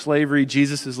Pharaoh's slavery.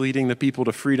 Jesus is leading the people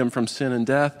to freedom from sin and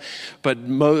death. But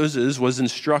Moses was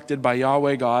instructed by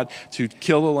Yahweh God to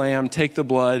kill the lamb, take the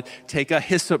blood, take a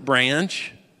hyssop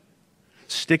branch,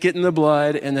 stick it in the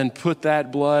blood, and then put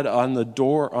that blood on the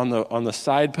door, on the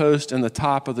side post and the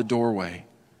top of the doorway.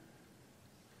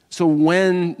 So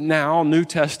when now, New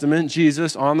Testament,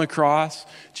 Jesus on the cross,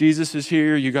 Jesus is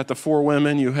here, you got the four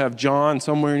women, you have John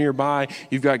somewhere nearby,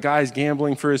 you've got guys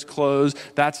gambling for his clothes,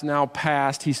 that's now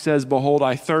past. He says, behold,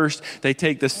 I thirst. They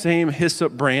take the same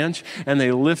hyssop branch and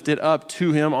they lift it up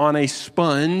to him on a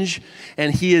sponge,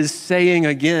 and he is saying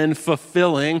again,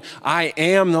 fulfilling, I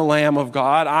am the Lamb of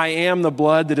God, I am the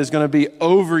blood that is going to be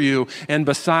over you and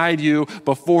beside you,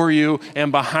 before you and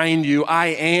behind you. I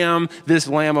am this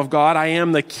Lamb of God, I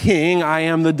am the King, I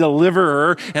am the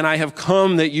deliverer, and I have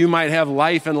come that you might have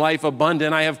life and life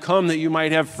abundant. I have come that you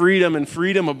might have freedom and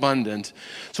freedom abundant.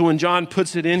 So when John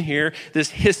puts it in here, this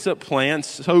hyssop plant,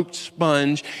 soaked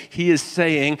sponge, he is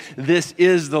saying, this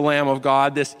is the Lamb of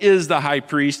God, this is the high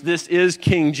priest, this is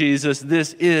King Jesus,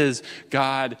 this is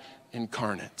God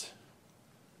incarnate.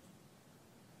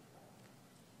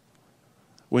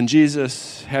 When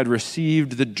Jesus had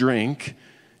received the drink,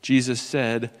 Jesus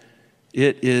said,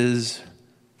 it is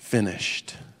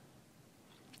finished.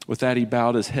 With that, he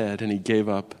bowed his head and he gave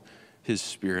up his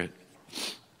spirit.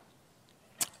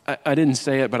 I didn't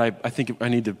say it, but I think I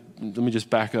need to, let me just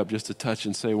back up just a touch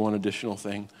and say one additional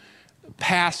thing.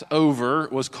 Passover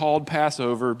was called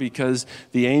Passover because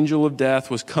the angel of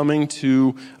death was coming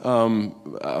to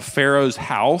Pharaoh's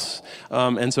house.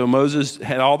 And so Moses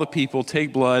had all the people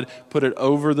take blood, put it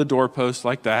over the doorpost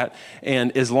like that.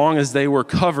 And as long as they were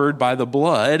covered by the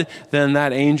blood, then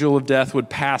that angel of death would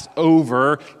pass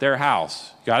over their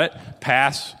house. Got it?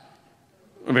 Pass.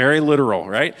 Very literal,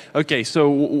 right? Okay, so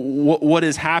what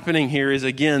is happening here is,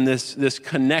 again, this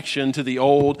connection to the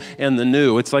old and the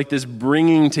new. It's like this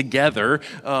bringing together,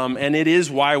 and it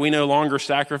is why we no longer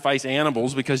sacrifice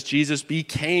animals, because Jesus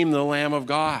became the Lamb of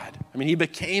God. I mean, he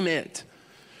became it.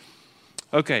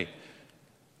 Okay.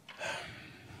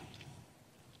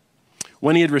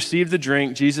 When he had received the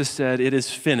drink, Jesus said, it is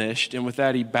finished, and with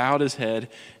that he bowed his head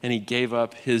and he gave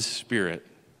up his spirit.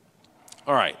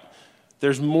 All right.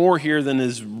 There's more here than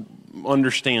is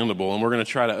understandable, and we're going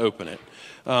to try to open it.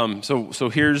 So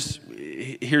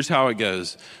here's how it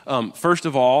goes. First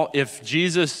of all, if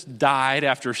Jesus died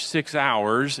after 6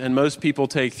 hours, and most people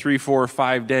take 3, 4, or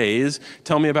 5 days,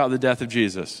 tell me about the death of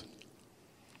Jesus.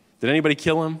 Did anybody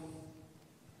kill him?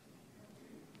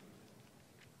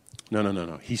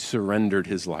 No. He surrendered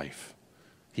his life.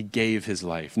 He gave his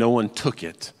life. No one took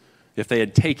it. If they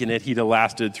had taken it, he'd have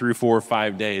lasted 3, 4, or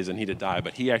 5 days and he'd have died.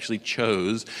 But he actually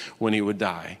chose when he would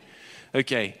die.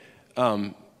 Okay.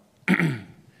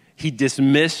 He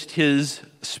dismissed his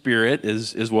spirit,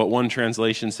 is what one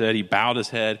translation said. He bowed his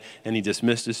head and he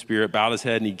dismissed his spirit, bowed his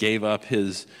head and he gave up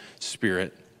his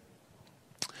spirit.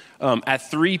 At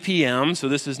 3 p.m., so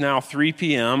this is now 3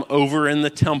 p.m., over in the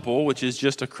temple, which is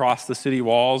just across the city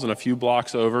walls and a few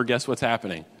blocks over, guess what's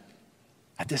happening?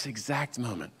 At this exact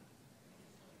moment.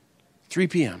 3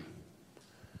 p.m.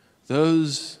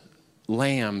 Those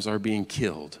lambs are being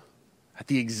killed. At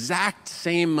the exact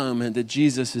same moment that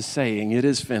Jesus is saying, it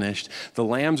is finished, the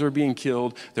lambs are being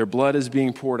killed, their blood is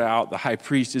being poured out, the high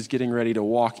priest is getting ready to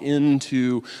walk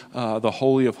into the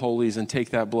Holy of Holies and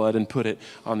take that blood and put it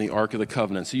on the Ark of the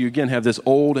Covenant. So you again have this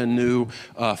old and new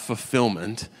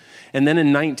fulfillment. And then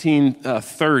in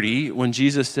 1930, when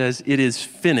Jesus says, it is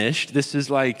finished, this is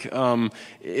like,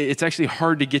 it's actually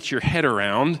hard to get your head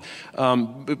around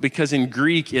because in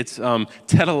Greek it's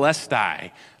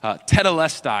tetelestai.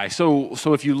 tetelestai.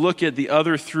 So if you look at the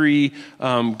other three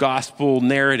gospel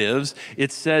narratives,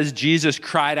 it says Jesus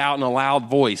cried out in a loud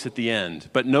voice at the end,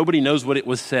 but nobody knows what it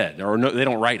was said, or they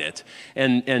don't write it.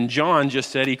 And John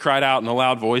just said he cried out in a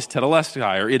loud voice,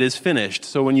 tetelestai, or it is finished.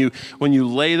 So when you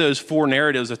lay those four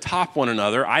narratives atop one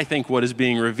another, I think what is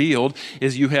being revealed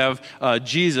is you have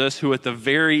Jesus, who at the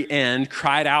very end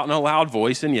cried out in a loud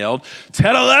voice and yelled,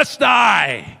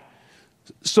 tetelestai!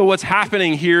 So what's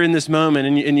happening here in this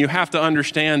moment, and you have to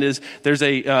understand, is there's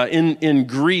in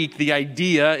Greek, the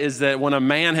idea is that when a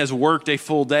man has worked a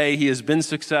full day, he has been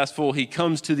successful, he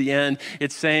comes to the end,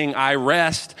 it's saying, I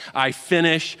rest, I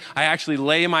finish, I actually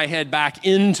lay my head back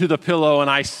into the pillow and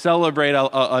I celebrate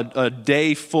a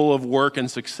day full of work and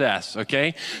success,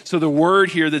 okay? So the word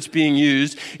here that's being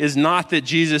used is not that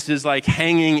Jesus is like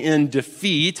hanging in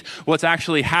defeat. What's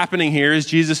actually happening here is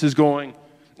Jesus is going,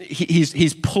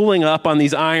 He's pulling up on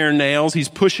these iron nails. He's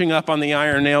pushing up on the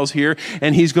iron nails here,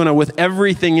 and he's going to, with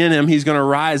everything in him, he's going to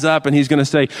rise up and he's going to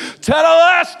say,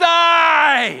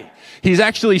 tetelestai! He's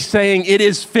actually saying, it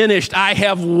is finished. I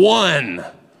have won.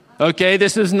 Okay,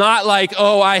 this is not like,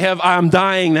 I'm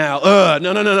dying now.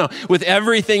 No. With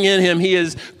everything in him, he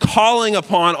is calling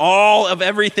upon all of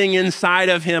everything inside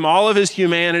of him, all of his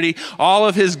humanity, all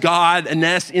of his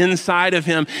godness inside of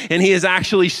him. And he is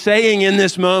actually saying in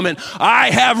this moment,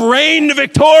 I have reigned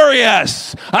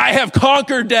victorious. I have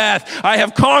conquered death. I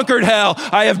have conquered hell.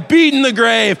 I have beaten the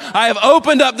grave. I have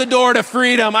opened up the door to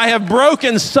freedom. I have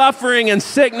broken suffering and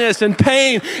sickness and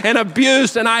pain and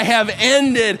abuse. And I have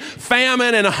ended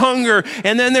famine and hunger.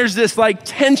 And then there's this like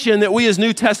tension that we as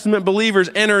New Testament believers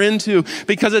enter into,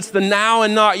 because it's the now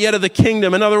and not yet of the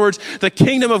kingdom. In other words, the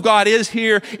kingdom of God is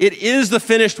here. It is the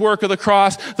finished work of the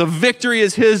cross. The victory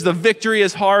is his. The victory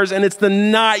is ours. And it's the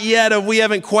not yet of we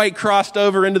haven't quite crossed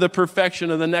over into the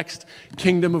perfection of the next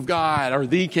kingdom of God, or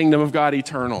the kingdom of God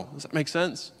eternal. Does that make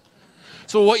sense?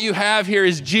 So what you have here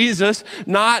is Jesus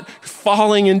not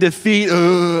falling in defeat,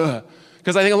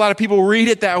 because I think a lot of people read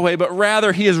it that way, but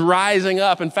rather he is rising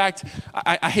up. In fact,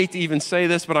 I hate to even say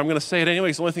this, but I'm going to say it anyway.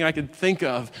 It's the only thing I could think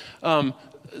of.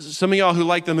 Some of y'all who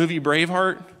like the movie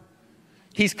Braveheart,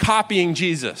 he's copying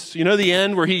Jesus. You know the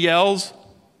end where he yells?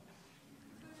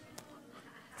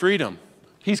 Freedom.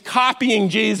 He's copying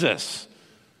Jesus,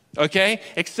 okay?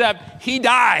 Except he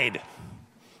died.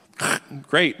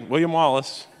 Great, William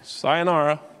Wallace,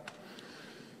 sayonara.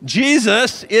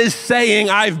 Jesus is saying,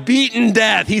 I've beaten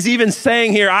death. He's even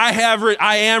saying here, I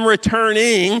am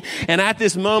returning. And at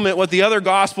this moment, what the other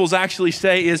gospels actually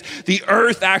say is the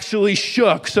earth actually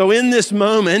shook. So in this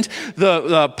moment,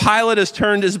 the Pilate has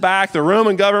turned his back. The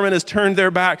Roman government has turned their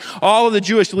back. All of the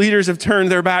Jewish leaders have turned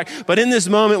their back. But in this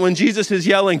moment, when Jesus is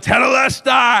yelling,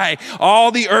 tetelestai,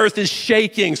 all the earth is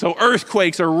shaking. So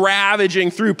earthquakes are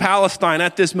ravaging through Palestine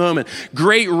at this moment.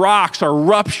 Great rocks are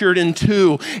ruptured in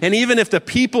two. And even if the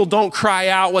people don't cry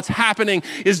out, what's happening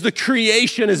is the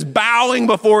creation is bowing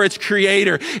before its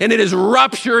creator, and it is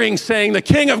rupturing, saying the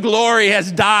King of Glory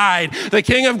has died. The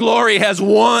King of Glory has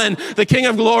won. The King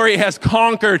of Glory has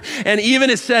conquered. And even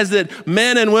it says that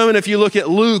men and women, if you look at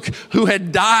Luke, who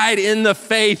had died in the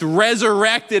faith,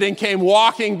 resurrected and came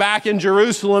walking back in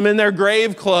Jerusalem in their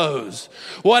grave clothes.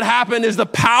 What happened is the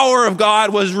power of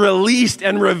God was released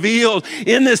and revealed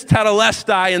in this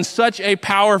tetelestai in such a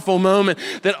powerful moment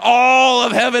that all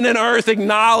of heaven and earth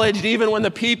acknowledged, even when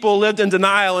the people lived in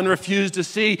denial and refused to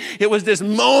see. It was this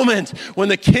moment when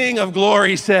the King of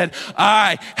Glory said,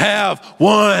 I have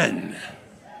won.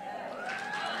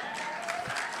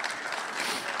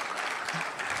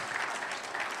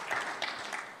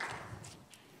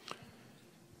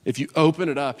 If you open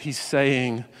it up, he's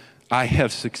saying, I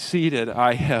have succeeded.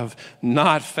 I have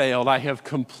not failed. I have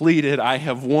completed. I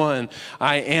have won.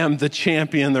 I am the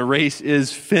champion. The race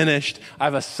is finished.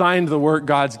 I've assigned the work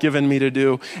God's given me to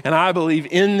do. And I believe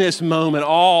in this moment,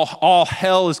 all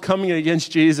hell is coming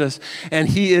against Jesus, and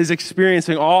he is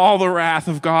experiencing all the wrath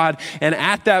of God. And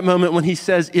at that moment when he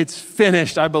says it's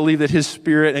finished, I believe that his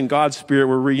spirit and God's spirit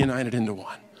were reunited into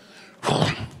one.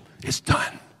 It's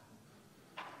done.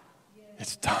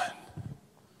 It's done.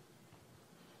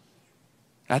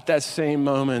 At that same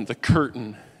moment, the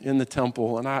curtain in the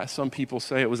temple, and some people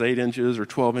say it was 8 inches or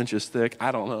 12 inches thick.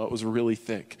 I don't know. It was really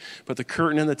thick. But the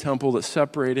curtain in the temple that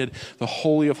separated the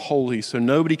Holy of Holies, so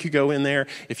nobody could go in there.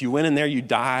 If you went in there, you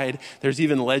died. There's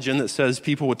even legend that says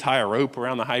people would tie a rope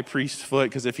around the high priest's foot,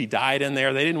 because if he died in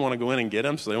there, they didn't want to go in and get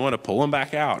him, so they wanted to pull him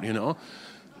back out, you know.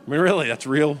 I mean, really, that's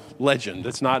real legend.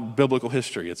 It's not biblical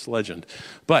history. It's legend.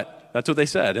 But That's what they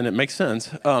said, and it makes sense.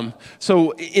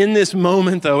 So in this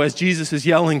moment, though, as Jesus is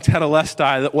yelling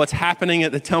tetelestai, that what's happening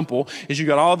at the temple is you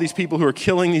got all these people who are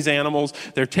killing these animals.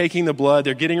 They're taking the blood.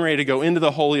 They're getting ready to go into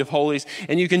the Holy of Holies.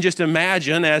 And you can just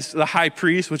imagine as the high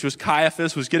priest, which was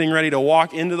Caiaphas, was getting ready to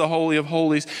walk into the Holy of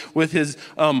Holies with his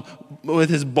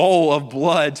bowl of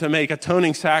blood to make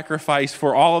atoning sacrifice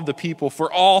for all of the people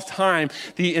for all time.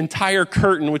 The entire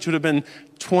curtain, which would have been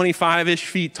 25-ish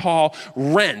feet tall,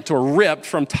 rent or ripped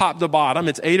from top to bottom.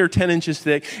 It's 8 or 10 inches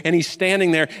thick, and he's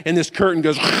standing there, and this curtain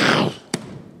goes...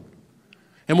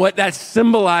 And what that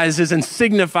symbolizes and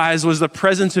signifies was the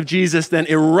presence of Jesus then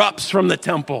erupts from the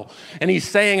temple. And he's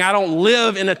saying, I don't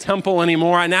live in a temple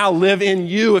anymore. I now live in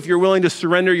you if you're willing to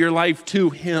surrender your life to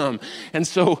him. And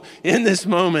so in this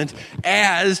moment,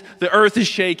 as the earth is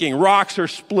shaking, rocks are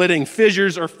splitting,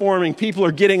 fissures are forming, people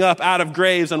are getting up out of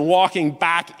graves and walking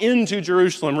back into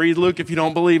Jerusalem. Read Luke if you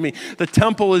don't believe me. The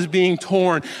temple is being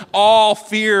torn. All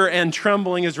fear and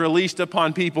trembling is released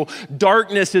upon people.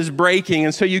 Darkness is breaking.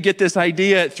 And so you get this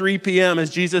idea at 3 p.m. as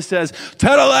Jesus says,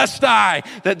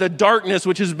 tetelestai, that the darkness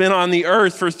which has been on the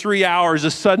earth for 3 hours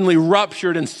is suddenly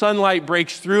ruptured and sunlight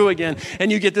breaks through again.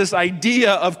 And you get this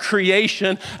idea of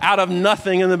creation out of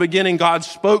nothing. In the beginning, God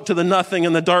spoke to the nothing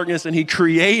and the darkness, and he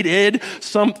created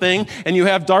something, and you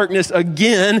have darkness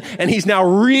again, and he's now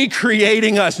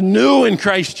recreating us new in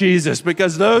Christ Jesus,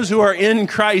 because those who are in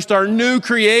Christ are new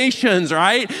creations,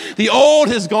 right? The old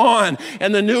has gone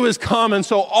and the new has come, and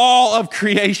so all of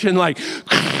creation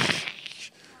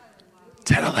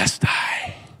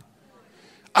tetelestai,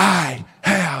 I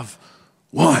have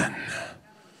won.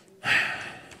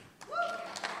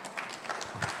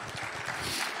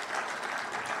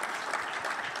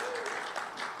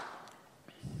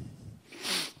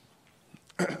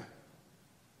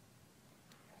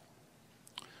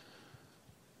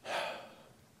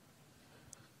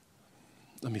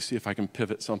 Let me see if I can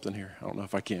pivot something here. I don't know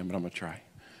if I can, but I'm going to try.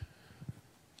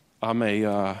 I'm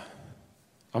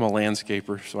a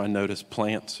landscaper, so I notice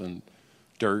plants and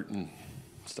dirt and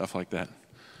stuff like that.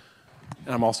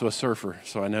 And I'm also a surfer,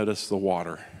 so I notice the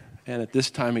water. And at this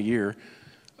time of year,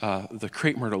 the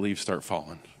crepe myrtle leaves start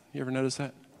falling. You ever notice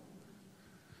that?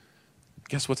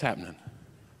 Guess what's happening?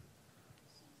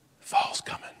 Fall's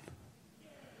coming.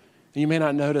 And you may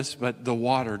not notice, but the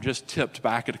water just tipped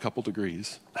back at a couple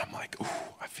degrees. I'm like,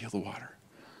 ooh, I feel the water.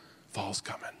 Fall's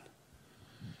coming.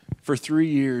 For 3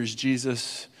 years,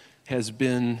 Jesus has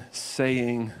been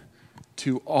saying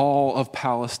to all of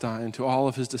Palestine, to all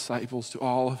of his disciples, to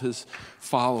all of his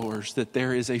followers, that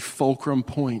there is a fulcrum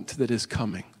point that is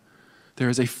coming. There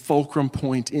is a fulcrum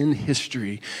point in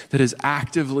history that is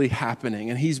actively happening.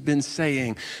 And he's been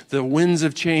saying, the winds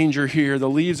of change are here. The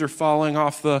leaves are falling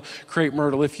off the crepe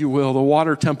myrtle, if you will. The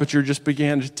water temperature just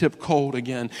began to tip cold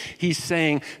again. He's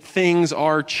saying things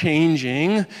are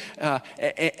changing.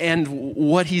 And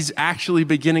what he's actually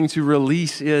beginning to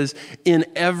release is, in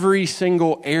every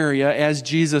single area, as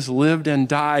Jesus lived and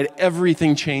died,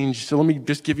 everything changed. So let me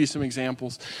just give you some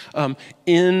examples.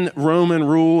 In Roman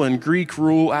rule and Greek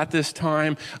rule at this time,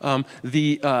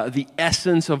 the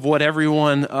essence of what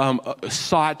everyone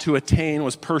sought to attain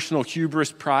was personal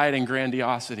hubris, pride, and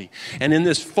grandiosity. And in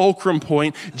this fulcrum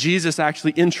point, Jesus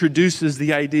actually introduces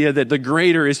the idea that the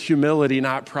greater is humility,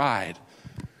 not pride.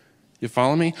 You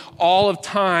follow me? All of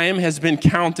time has been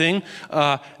counting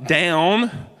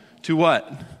down to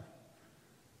what?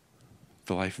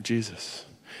 The life of Jesus.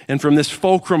 And from this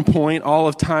fulcrum point, all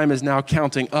of time is now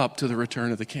counting up to the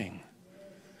return of the King.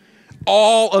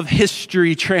 All of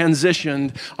history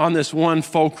transitioned on this one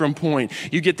fulcrum point.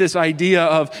 You get this idea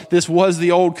of this was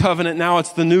the old covenant, now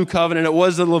it's the new covenant. It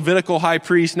was the Levitical high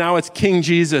priest, now it's King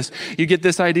Jesus. You get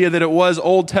this idea that it was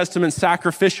Old Testament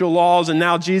sacrificial laws, and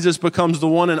now Jesus becomes the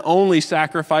one and only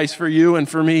sacrifice for you and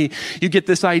for me. You get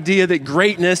this idea that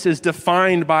greatness is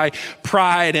defined by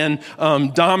pride and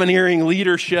domineering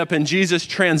leadership, and Jesus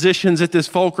transitions at this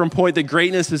fulcrum point that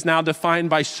greatness is now defined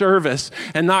by service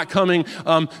and not coming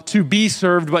to be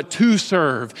served, but to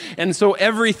serve. And so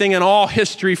everything in all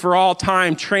history for all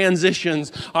time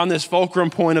transitions on this fulcrum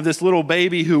point of this little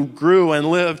baby who grew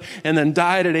and lived and then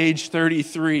died at age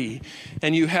 33.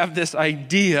 And you have this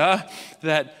idea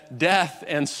that death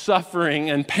and suffering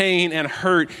and pain and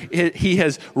hurt, he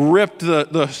has ripped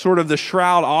the sort of the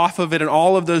shroud off of it, and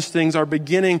all of those things are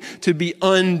beginning to be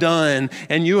undone.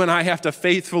 And you and I have to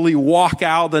faithfully walk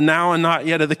out the now and not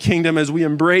yet of the kingdom as we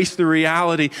embrace the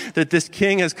reality that this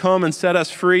King has come and set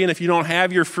us free. And if you don't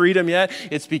have your freedom yet,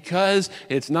 it's because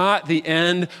it's not the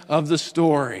end of the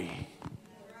story.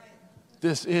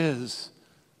 This is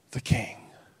the King.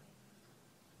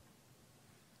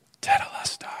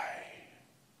 Tetelestai.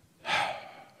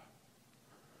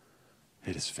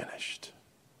 it is finished.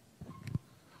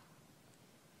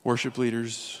 Worship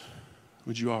leaders,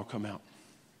 would you all come out?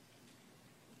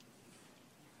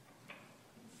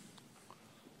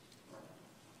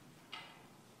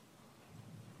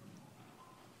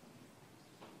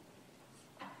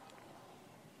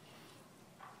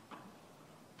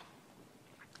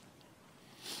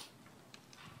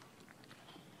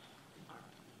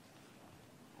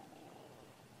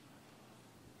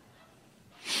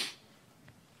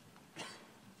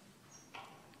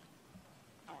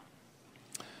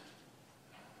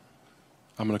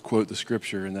 I'm going to quote the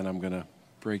scripture, and then I'm going to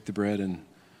break the bread and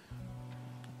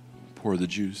pour the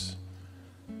juice.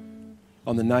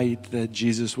 On the night that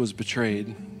Jesus was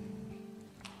betrayed,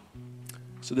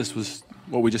 so this was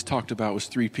what we just talked about, was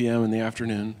 3 p.m. in the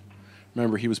afternoon.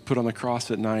 Remember, he was put on the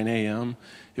cross at 9 a.m.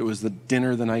 It was the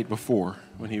dinner the night before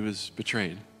when he was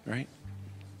betrayed, right?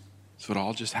 So it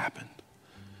all just happened.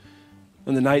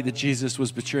 On the night that Jesus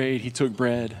was betrayed, he took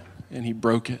bread and he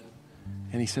broke it.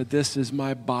 And he said, "This is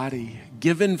my body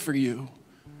given for you.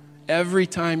 Every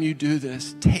time you do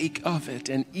this, take of it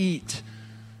and eat,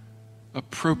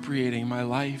 appropriating my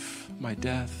life, my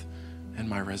death, and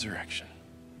my resurrection."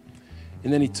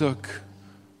 And then he took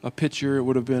a pitcher. It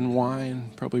would have been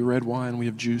wine, probably red wine. We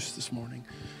have juice this morning.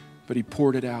 But he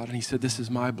poured it out and he said, "This is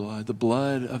my blood, the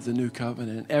blood of the new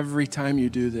covenant. Every time you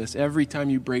do this, every time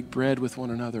you break bread with one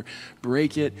another,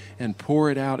 break it and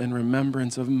pour it out in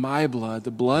remembrance of my blood,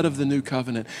 the blood of the new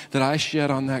covenant that I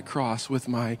shed on that cross with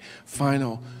my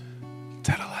final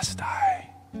tetelestai."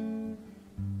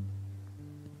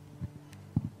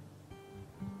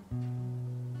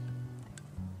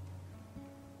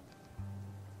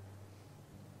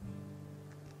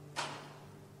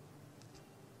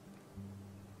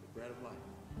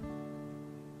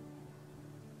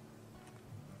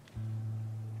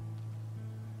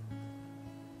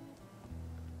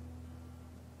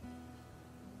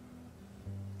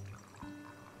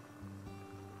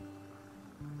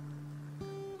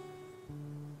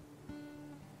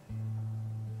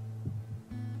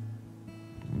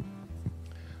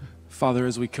 Father,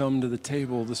 as we come to the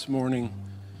table this morning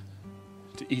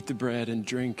to eat the bread and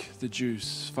drink the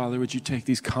juice, Father, would you take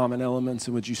these common elements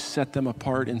and would you set them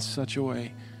apart in such a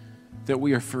way that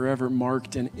we are forever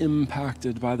marked and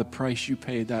impacted by the price you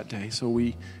paid that day. So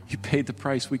you paid the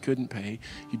price we couldn't pay.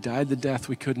 You died the death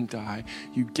we couldn't die.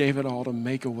 You gave it all to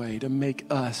make a way, to make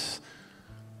us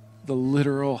the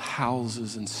literal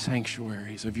houses and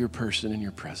sanctuaries of your person and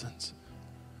your presence.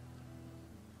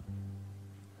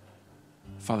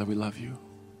 Father, we love you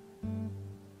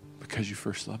because you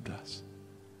first loved us.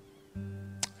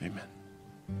 Amen.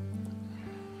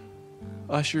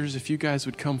 Ushers, if you guys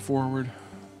would come forward,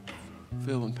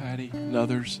 Phil and Patty and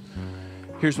others.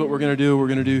 Here's what we're going to do. We're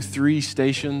going to do 3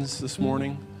 stations this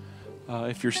morning.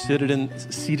 If you're seated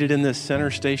in this center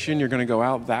station, you're going to go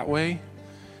out that way.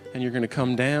 And you're going to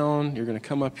come down. You're going to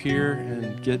come up here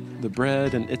and get the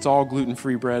bread. And it's all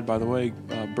gluten-free bread, by the way,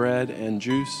 bread and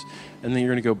juice. And then you're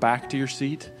going to go back to your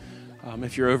seat.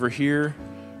 If you're over here,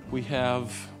 we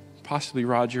have possibly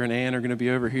Roger and Ann are going to be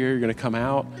over here. You're going to come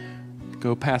out,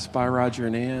 go pass by Roger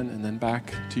and Ann, and then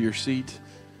back to your seat.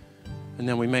 And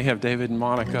then we may have David and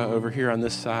Monica over here on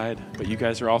this side. But you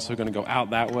guys are also going to go out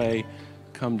that way,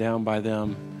 come down by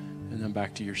them, and then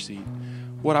back to your seat.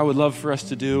 What I would love for us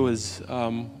to do is,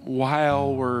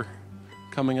 while we're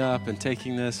coming up and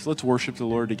taking this, let's worship the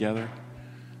Lord together.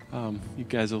 You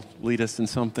guys will lead us in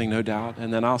something, no doubt.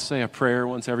 And then I'll say a prayer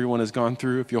once everyone has gone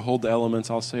through. If you'll hold the elements,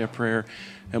 I'll say a prayer,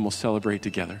 and we'll celebrate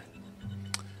together.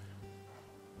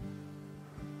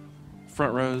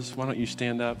 Front rows, why don't you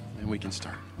stand up, and we can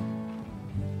start.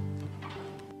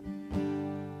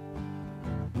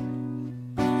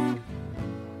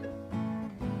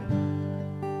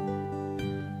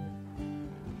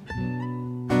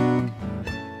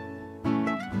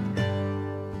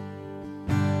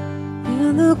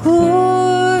 The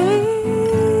glory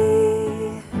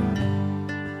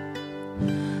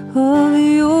of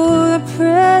your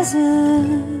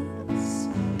presence,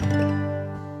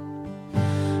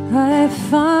 I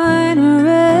find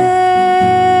rest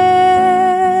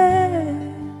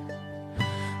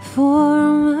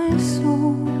for my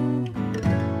soul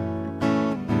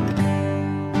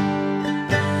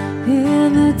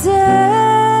in the depths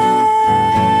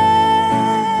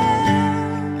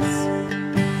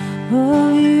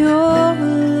of your love.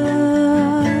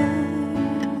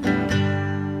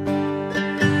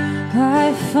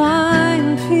 I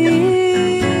find peace.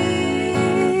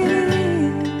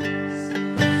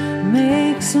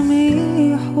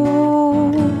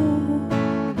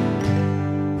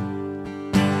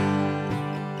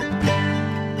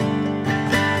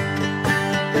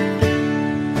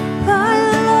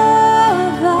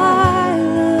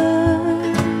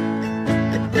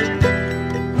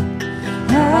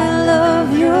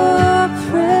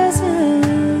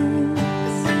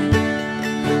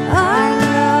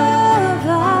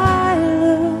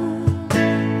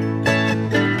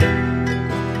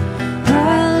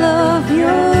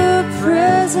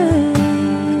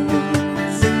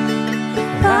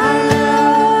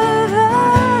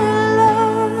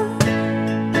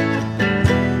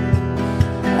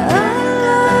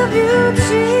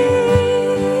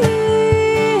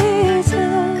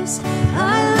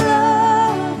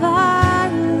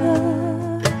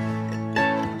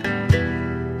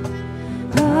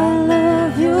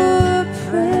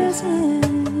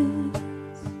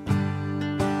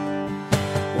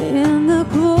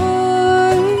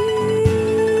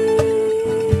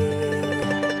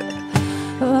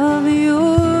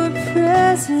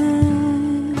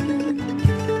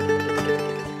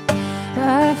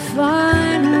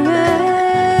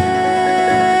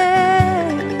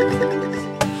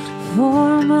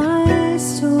 for my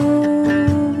soul.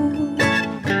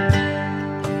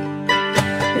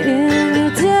 In the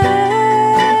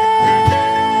depths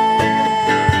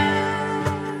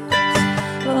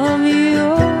of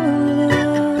your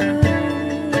love,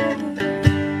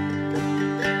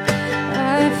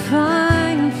 I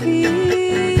find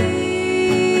peace,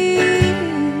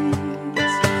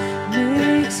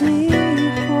 makes me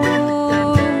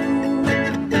whole.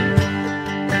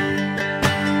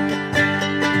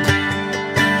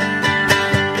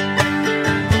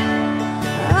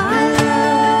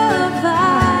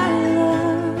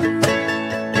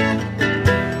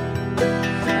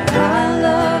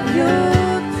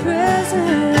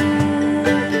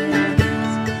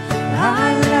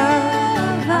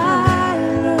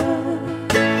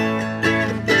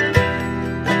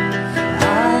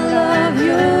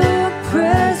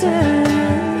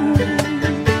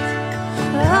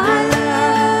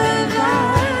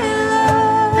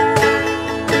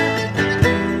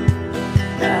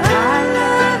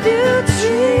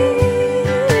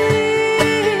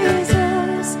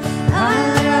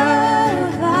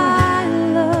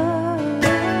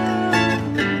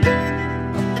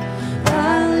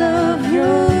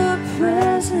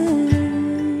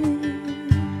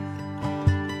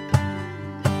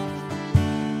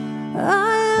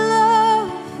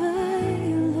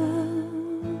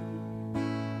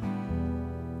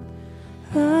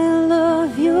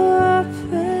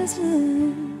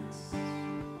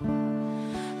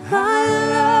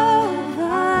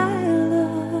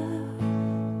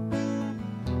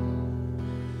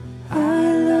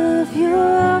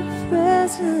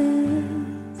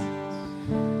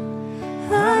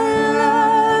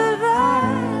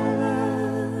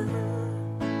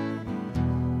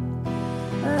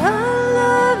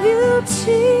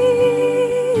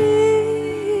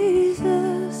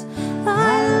 Jesus,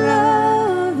 I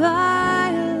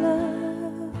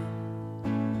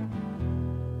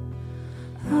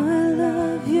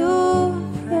love your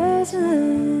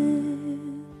presence.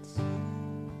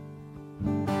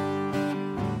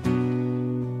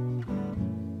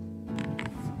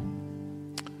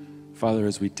 Father,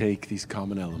 as we take these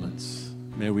common elements,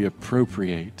 may we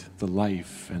appropriate the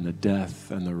life and the death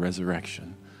and the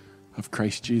resurrection of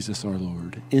Christ Jesus our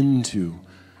Lord into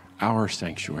our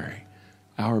sanctuary,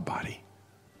 our body.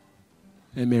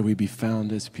 And may we be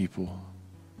found as people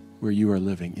where you are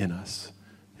living in us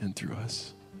and through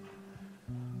us.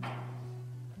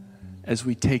 As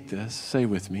we take this, say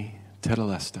with me,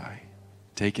 Tetelestai,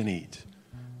 take and eat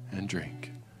and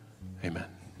drink. Amen.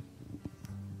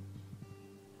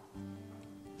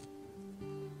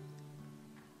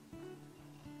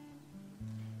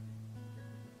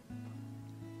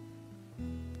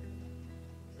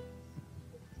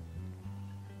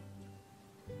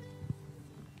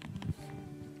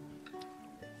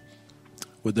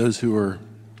 Would those who are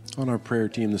on our prayer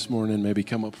team this morning maybe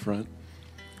come up front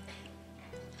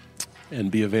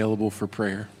and be available for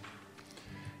prayer?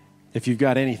 If you've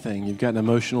got anything, you've got an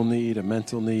emotional need, a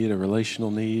mental need, a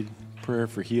relational need, prayer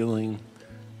for healing,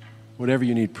 whatever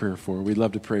you need prayer for, we'd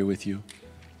love to pray with you.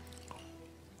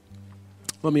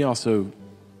 Let me also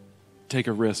take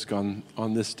a risk on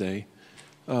this day.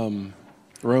 Romans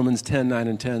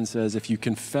 10:9-10 says, if you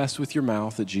confess with your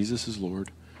mouth that Jesus is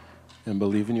Lord and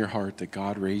believe in your heart that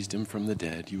God raised him from the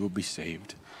dead, you will be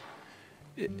saved.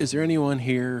 Is there anyone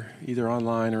here, either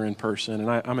online or in person? And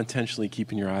I'm intentionally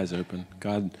keeping your eyes open.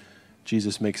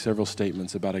 Jesus makes several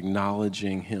statements about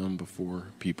acknowledging him before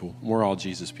people. We're all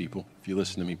Jesus people. If you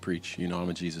listen to me preach, you know I'm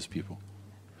a Jesus people.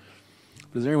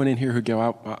 But is there anyone in here who go,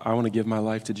 I want to give my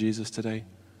life to Jesus today?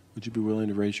 Would you be willing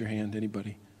to raise your hand?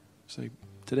 Anybody? Say,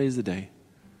 today's the day.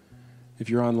 If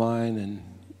you're online and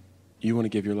you want to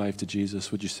give your life to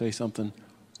Jesus, would you say something?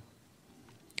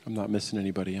 I'm not missing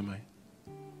anybody, am I?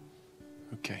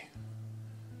 Okay.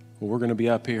 Well, we're going to be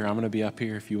up here. I'm going to be up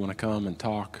here if you want to come and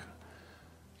talk.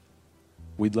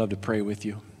 We'd love to pray with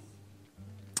you.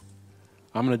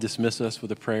 I'm going to dismiss us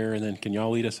with a prayer, and then can y'all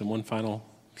lead us in one final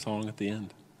song at the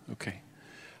end? Okay.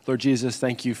 Lord Jesus,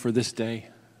 thank you for this day.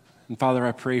 And Father,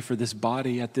 I pray for this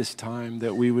body at this time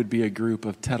that we would be a group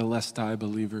of Tetelestai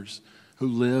believers who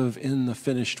live in the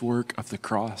finished work of the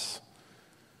cross,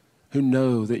 who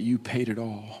know that you paid it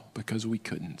all because we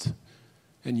couldn't,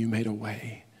 and you made a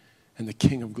way, and the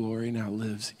King of Glory now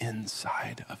lives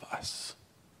inside of us.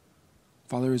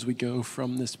 Father, as we go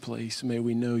from this place, may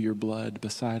we know your blood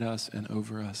beside us and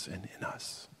over us and in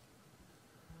us.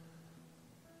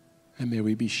 And may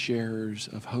we be sharers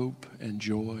of hope and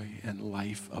joy and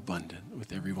life abundant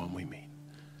with everyone we meet.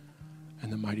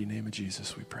 In the mighty name of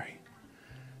Jesus we pray.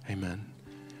 Amen.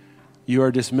 You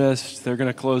are dismissed. They're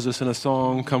going to close us in a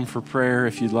song. Come for prayer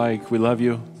if you'd like. We love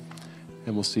you,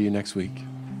 and we'll see you next week.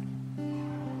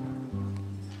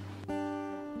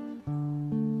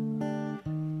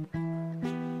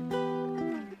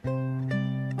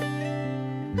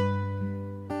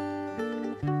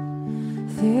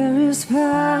 There is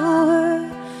power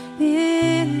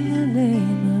in the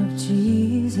name of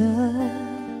Jesus.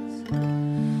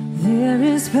 There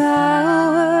is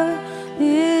power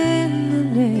in the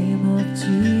name of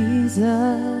Jesus.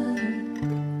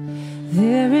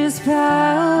 There is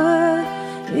power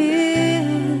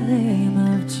in the name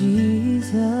of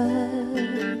Jesus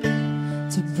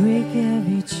to break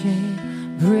every chain,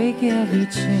 break every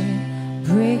chain,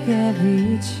 break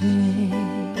every chain.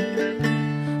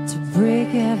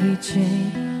 Break every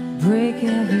chain, break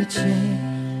every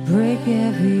chain, break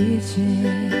every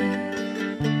chain.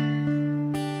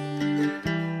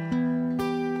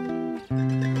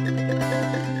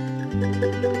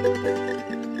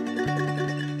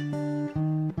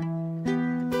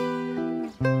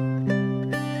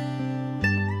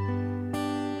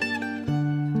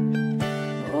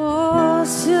 Oh,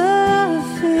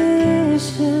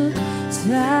 sufficient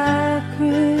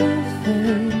sacrifice,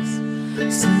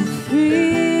 so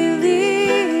freely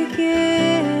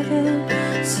given,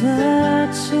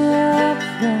 such a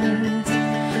price.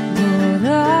 Lord,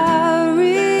 our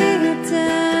redemption,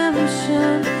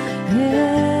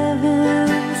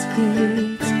 heaven's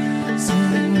gates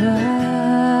swing wide.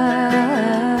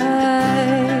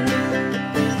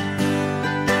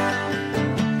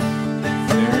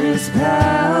 There is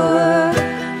power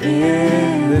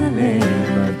in the name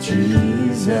of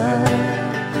Jesus.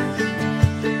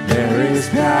 There is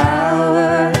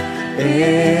power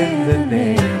in the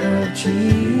name of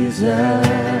Jesus.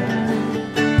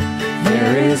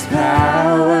 There is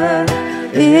power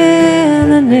in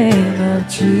the name of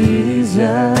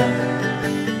Jesus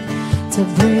to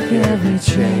break every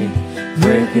chain,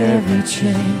 break every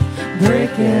chain,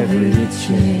 break every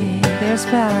chain. There's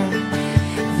power.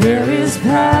 There is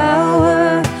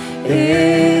power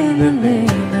in the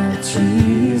name of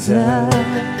Jesus.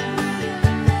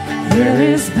 There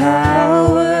is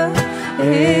power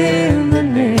in the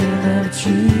name of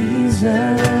Jesus.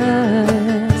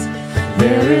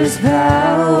 There is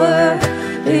power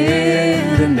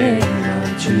in the name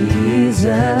of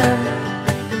Jesus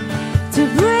to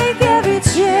break every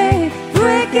chain,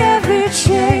 break every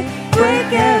chain,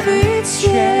 break every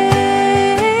chain,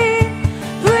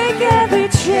 break every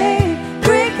chain,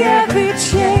 break every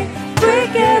chain,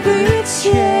 break every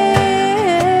chain.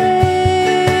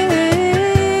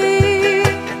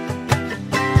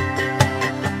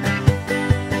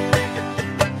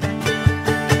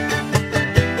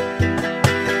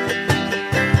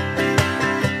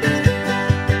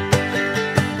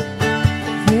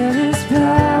 There is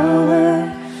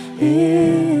power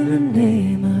in the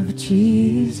name of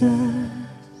Jesus.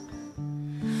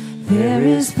 There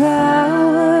is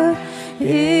power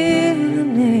in the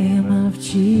name of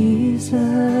Jesus.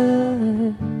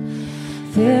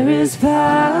 There is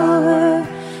power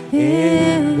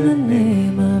in the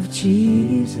name of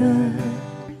Jesus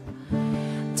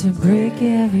to break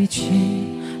every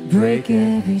chain, break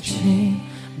every chain,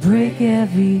 break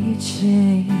every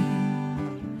chain.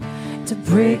 To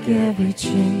break every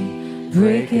chain,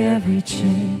 break every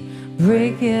chain,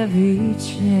 break every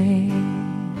chain.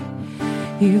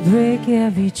 You break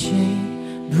every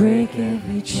chain, break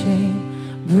every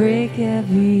chain, break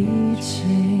every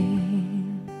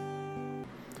chain.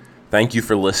 Thank you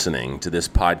for listening to this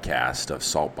podcast of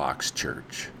Saltbox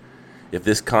Church. If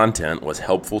this content was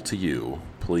helpful to you,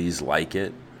 please like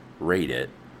it, rate it,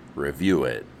 review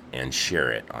it, and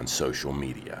share it on social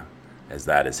media, as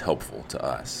that is helpful to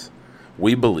us.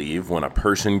 We believe when a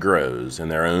person grows in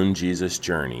their own Jesus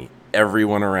journey,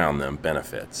 everyone around them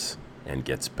benefits and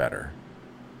gets better.